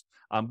advisors.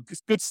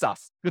 Good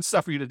stuff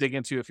for you to dig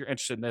into if you're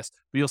interested in this.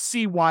 But you'll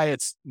see why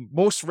it's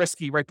most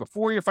risky right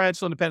before your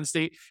financial independence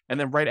date and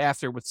then right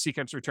after with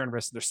sequence return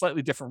risk. They're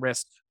slightly different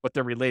risks, but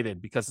they're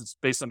related because it's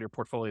based on your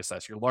portfolio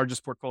size. Your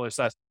largest portfolio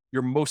size,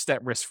 you're most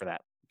at risk for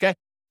that. Okay.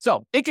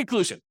 So in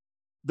conclusion,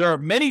 there are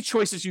many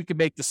choices you can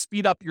make to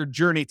speed up your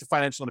journey to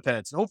financial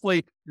independence. And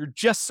hopefully you're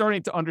just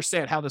starting to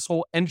understand how this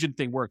whole engine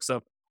thing works.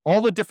 So all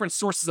the different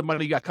sources of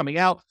money you got coming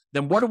out,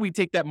 then what do we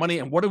take that money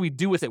and what do we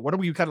do with it? What do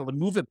we kind of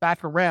move it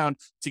back around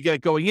to get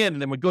it going in?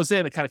 And then when it goes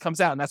in, it kind of comes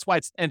out. And that's why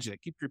it's an engine.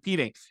 It keeps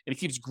repeating and it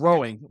keeps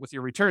growing with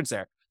your returns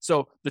there.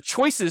 So the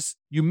choices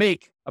you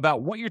make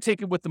about what you're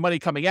taking with the money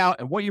coming out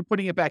and what you're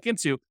putting it back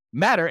into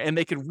matter, and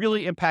they can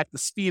really impact the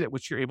speed at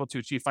which you're able to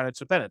achieve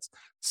financial independence.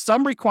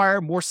 Some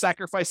require more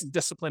sacrifice and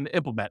discipline to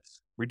implement,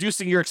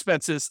 reducing your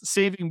expenses,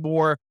 saving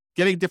more,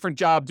 getting a different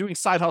job, doing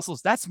side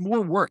hustles. That's more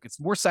work. It's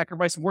more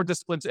sacrifice, more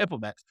discipline to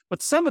implement.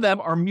 But some of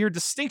them are mere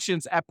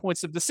distinctions at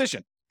points of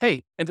decision.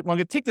 Hey, and I'm going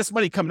to take this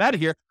money coming out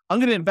of here. I'm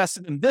going to invest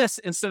it in this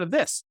instead of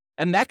this.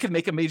 And that can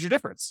make a major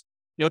difference.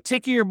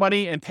 Taking your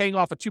money and paying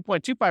off a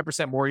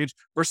 2.25% mortgage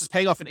versus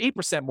paying off an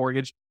 8%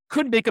 mortgage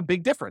could make a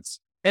big difference.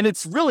 And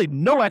it's really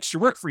no extra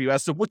work for you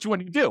as to what you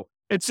want to do.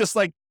 It's just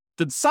like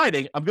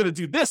deciding I'm going to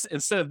do this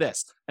instead of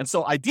this. And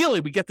so ideally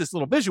we get this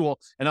little visual,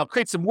 and I'll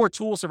create some more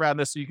tools around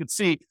this so you can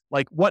see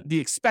like what the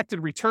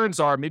expected returns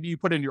are. Maybe you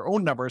put in your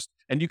own numbers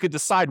and you could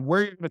decide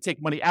where you're going to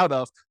take money out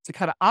of to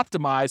kind of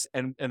optimize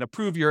and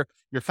improve your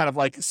kind of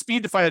like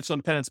speed to financial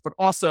independence, but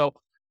also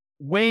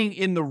weighing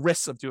in the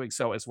risks of doing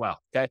so as well.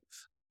 Okay.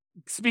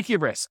 Speaking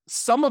of risk,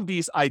 some of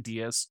these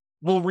ideas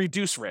will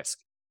reduce risk.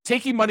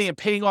 Taking money and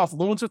paying off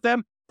loans with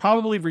them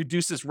probably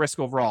reduces risk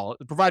overall,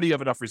 provided you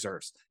have enough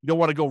reserves. You don't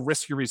want to go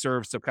risk your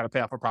reserves to kind of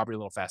pay off a property a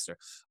little faster.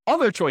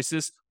 Other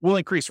choices will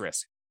increase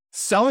risk.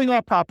 Selling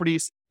off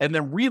properties and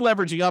then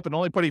re-leveraging up and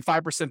only putting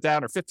 5%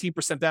 down or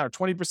 15% down or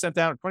 20%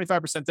 down or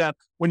 25% down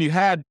when you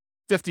had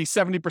 50,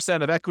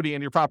 70% of equity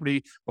in your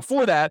property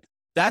before that,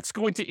 that's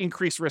going to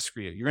increase risk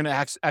for you. You're going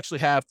to actually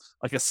have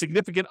like a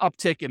significant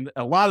uptick in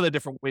a lot of the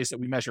different ways that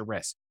we measure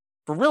risk.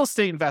 For real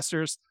estate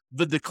investors,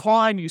 the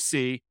decline you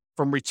see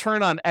from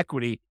return on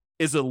equity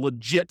is a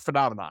legit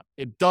phenomenon.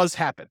 It does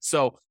happen.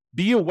 So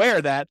be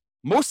aware that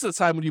most of the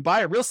time when you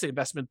buy a real estate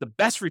investment, the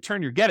best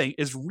return you're getting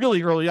is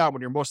really early on when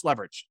you're most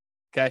leveraged.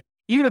 Okay.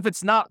 Even if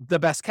it's not the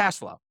best cash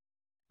flow.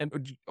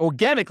 And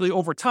organically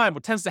over time,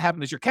 what tends to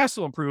happen is your cash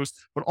flow improves,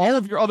 but all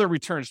of your other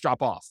returns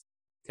drop off.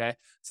 Okay.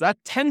 So that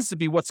tends to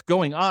be what's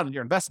going on in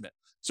your investment.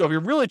 So if you're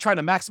really trying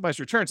to maximize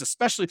returns,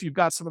 especially if you've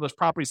got some of those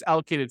properties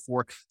allocated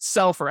for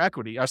sell for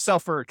equity or sell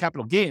for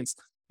capital gains,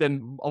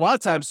 then a lot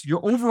of times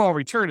your overall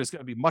return is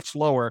going to be much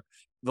lower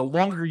the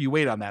longer you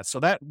wait on that.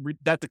 So that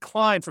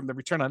decline from the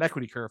return on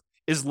equity curve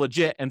is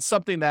legit and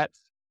something that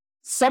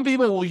some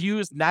people will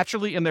use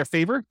naturally in their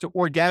favor to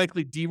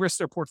organically de-risk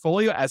their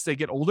portfolio as they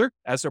get older,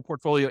 as their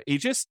portfolio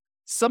ages.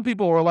 Some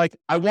people are like,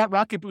 I want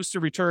rocket booster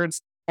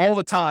returns all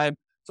the time.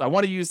 So I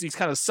want to use these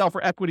kind of sell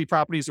for equity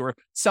properties or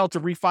sell to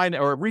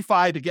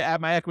refi to get at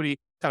my equity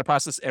kind of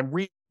process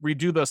and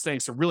redo those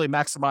things to really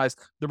maximize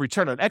the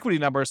return on equity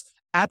numbers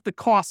at the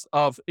cost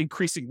of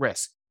increasing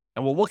risk.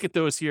 And we'll look at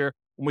those here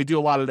when we do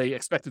a lot of the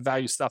expected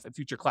value stuff in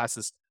future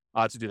classes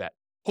to do that.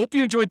 Hope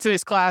you enjoyed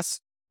today's class.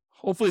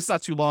 Hopefully it's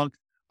not too long.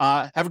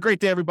 Have a great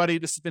day, everybody.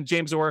 This has been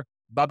James Orr.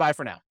 Bye-bye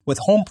for now. With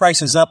home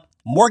prices up,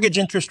 mortgage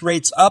interest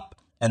rates up,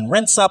 and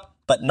rents up,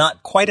 but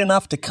not quite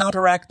enough to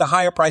counteract the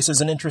higher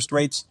prices and interest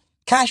rates,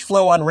 cash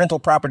flow on rental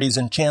properties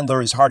in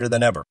Chandler is harder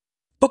than ever.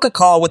 Book a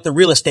call with the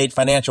Real Estate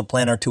Financial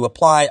Planner to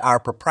apply our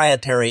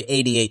proprietary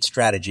 88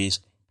 strategies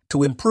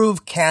to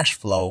improve cash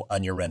flow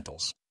on your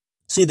rentals.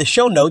 See the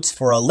show notes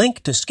for a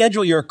link to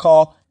schedule your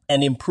call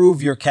and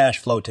improve your cash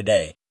flow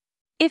today.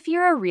 If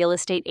you're a real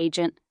estate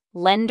agent,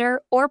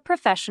 lender, or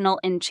professional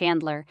in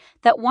Chandler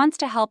that wants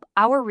to help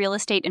our real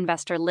estate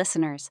investor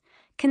listeners,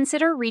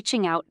 consider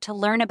reaching out to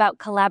learn about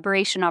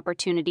collaboration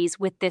opportunities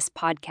with this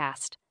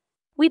podcast.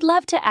 We'd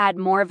love to add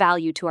more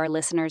value to our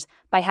listeners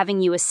by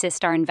having you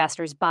assist our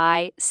investors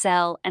buy,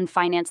 sell, and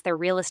finance their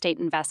real estate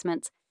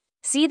investments.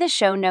 See the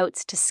show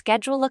notes to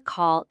schedule a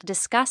call to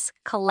discuss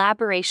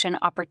collaboration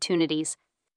opportunities.